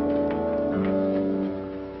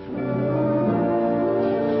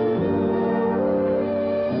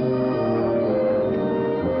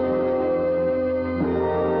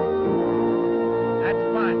 That's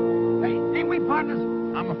fine. Hey, ain't we partners?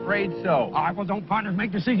 I'm afraid so. All right, well, don't partners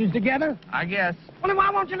make decisions together? I guess. Well, then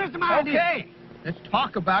why won't you listen to my idea? Okay, let's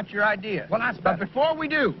talk about your idea. Well, that's But better. before we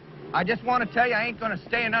do, I just want to tell you I ain't going to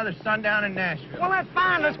stay another sundown in Nashville. Well, that's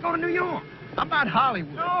fine. Let's go to New York. How about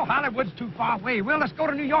Hollywood? No, Hollywood's too far away. Well, let's go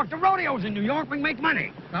to New York. The rodeo's in New York. We can make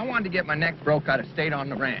money. I wanted to get my neck broke, I'd have stayed on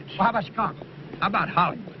the ranch. Well, how about Chicago? How about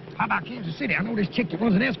Hollywood? How about Kansas City? I know this chick that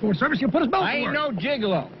runs an escort service. She'll put us both I to ain't work. no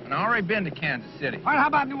gigolo, and I already been to Kansas City. All right, how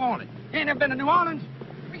about New Orleans? You ain't never been to New Orleans?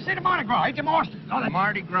 We can see the Mardi Gras. Eat them oysters. All that.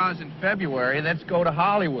 Mardi Gras in February. Let's go to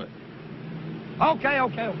Hollywood. Okay.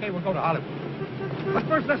 We'll go to Hollywood. But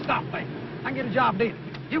first, let's stop things. I can get a job dealing.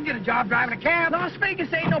 You can get a job driving a cab. Las Vegas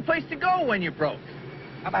ain't no place to go when you're broke.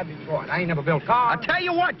 How about Detroit? I ain't never built cars. I'll tell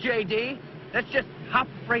you what, J.D. Let's just hop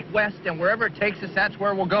freight west, and wherever it takes us, that's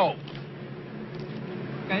where we'll go.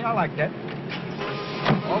 Okay, I like that.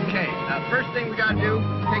 Okay, now, first thing we gotta do,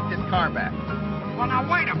 take this car back. Well, now,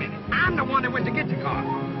 wait a minute. I'm the one that went to get the car.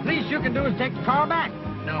 Least you can do is take the car back.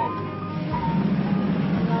 No.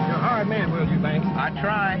 You're a hard man, Will, you, Banks? I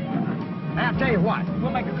try. Hey, I'll tell you what.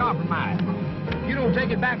 We'll make a compromise. You don't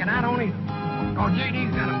take it back, and I don't either. Because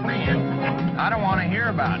J.D.'s got a plan. I don't want to hear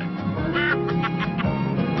about it.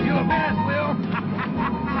 You a mess, Will.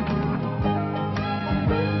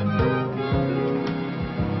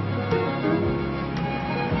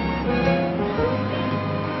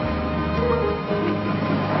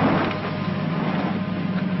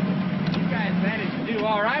 You guys managed to do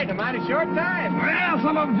all right in a mighty short time. Well,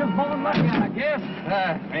 some of them just pulling money out, I guess.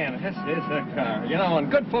 Man, this is a car. You know, when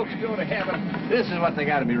good folks go to heaven, this is what they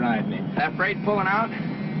got to be riding in. That freight pulling out?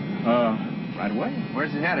 Right away.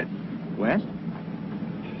 Where's it headed? West?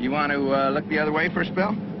 You want to look the other way for a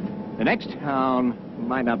spell? The next town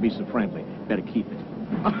might not be so friendly. Better keep it.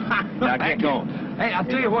 Now get going. Hey, I'll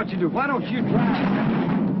tell you what you do. Why don't you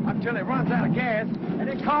drive until it runs out of gas, and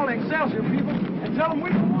then call the Excelsior people and tell them we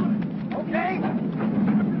don't want it. Okay?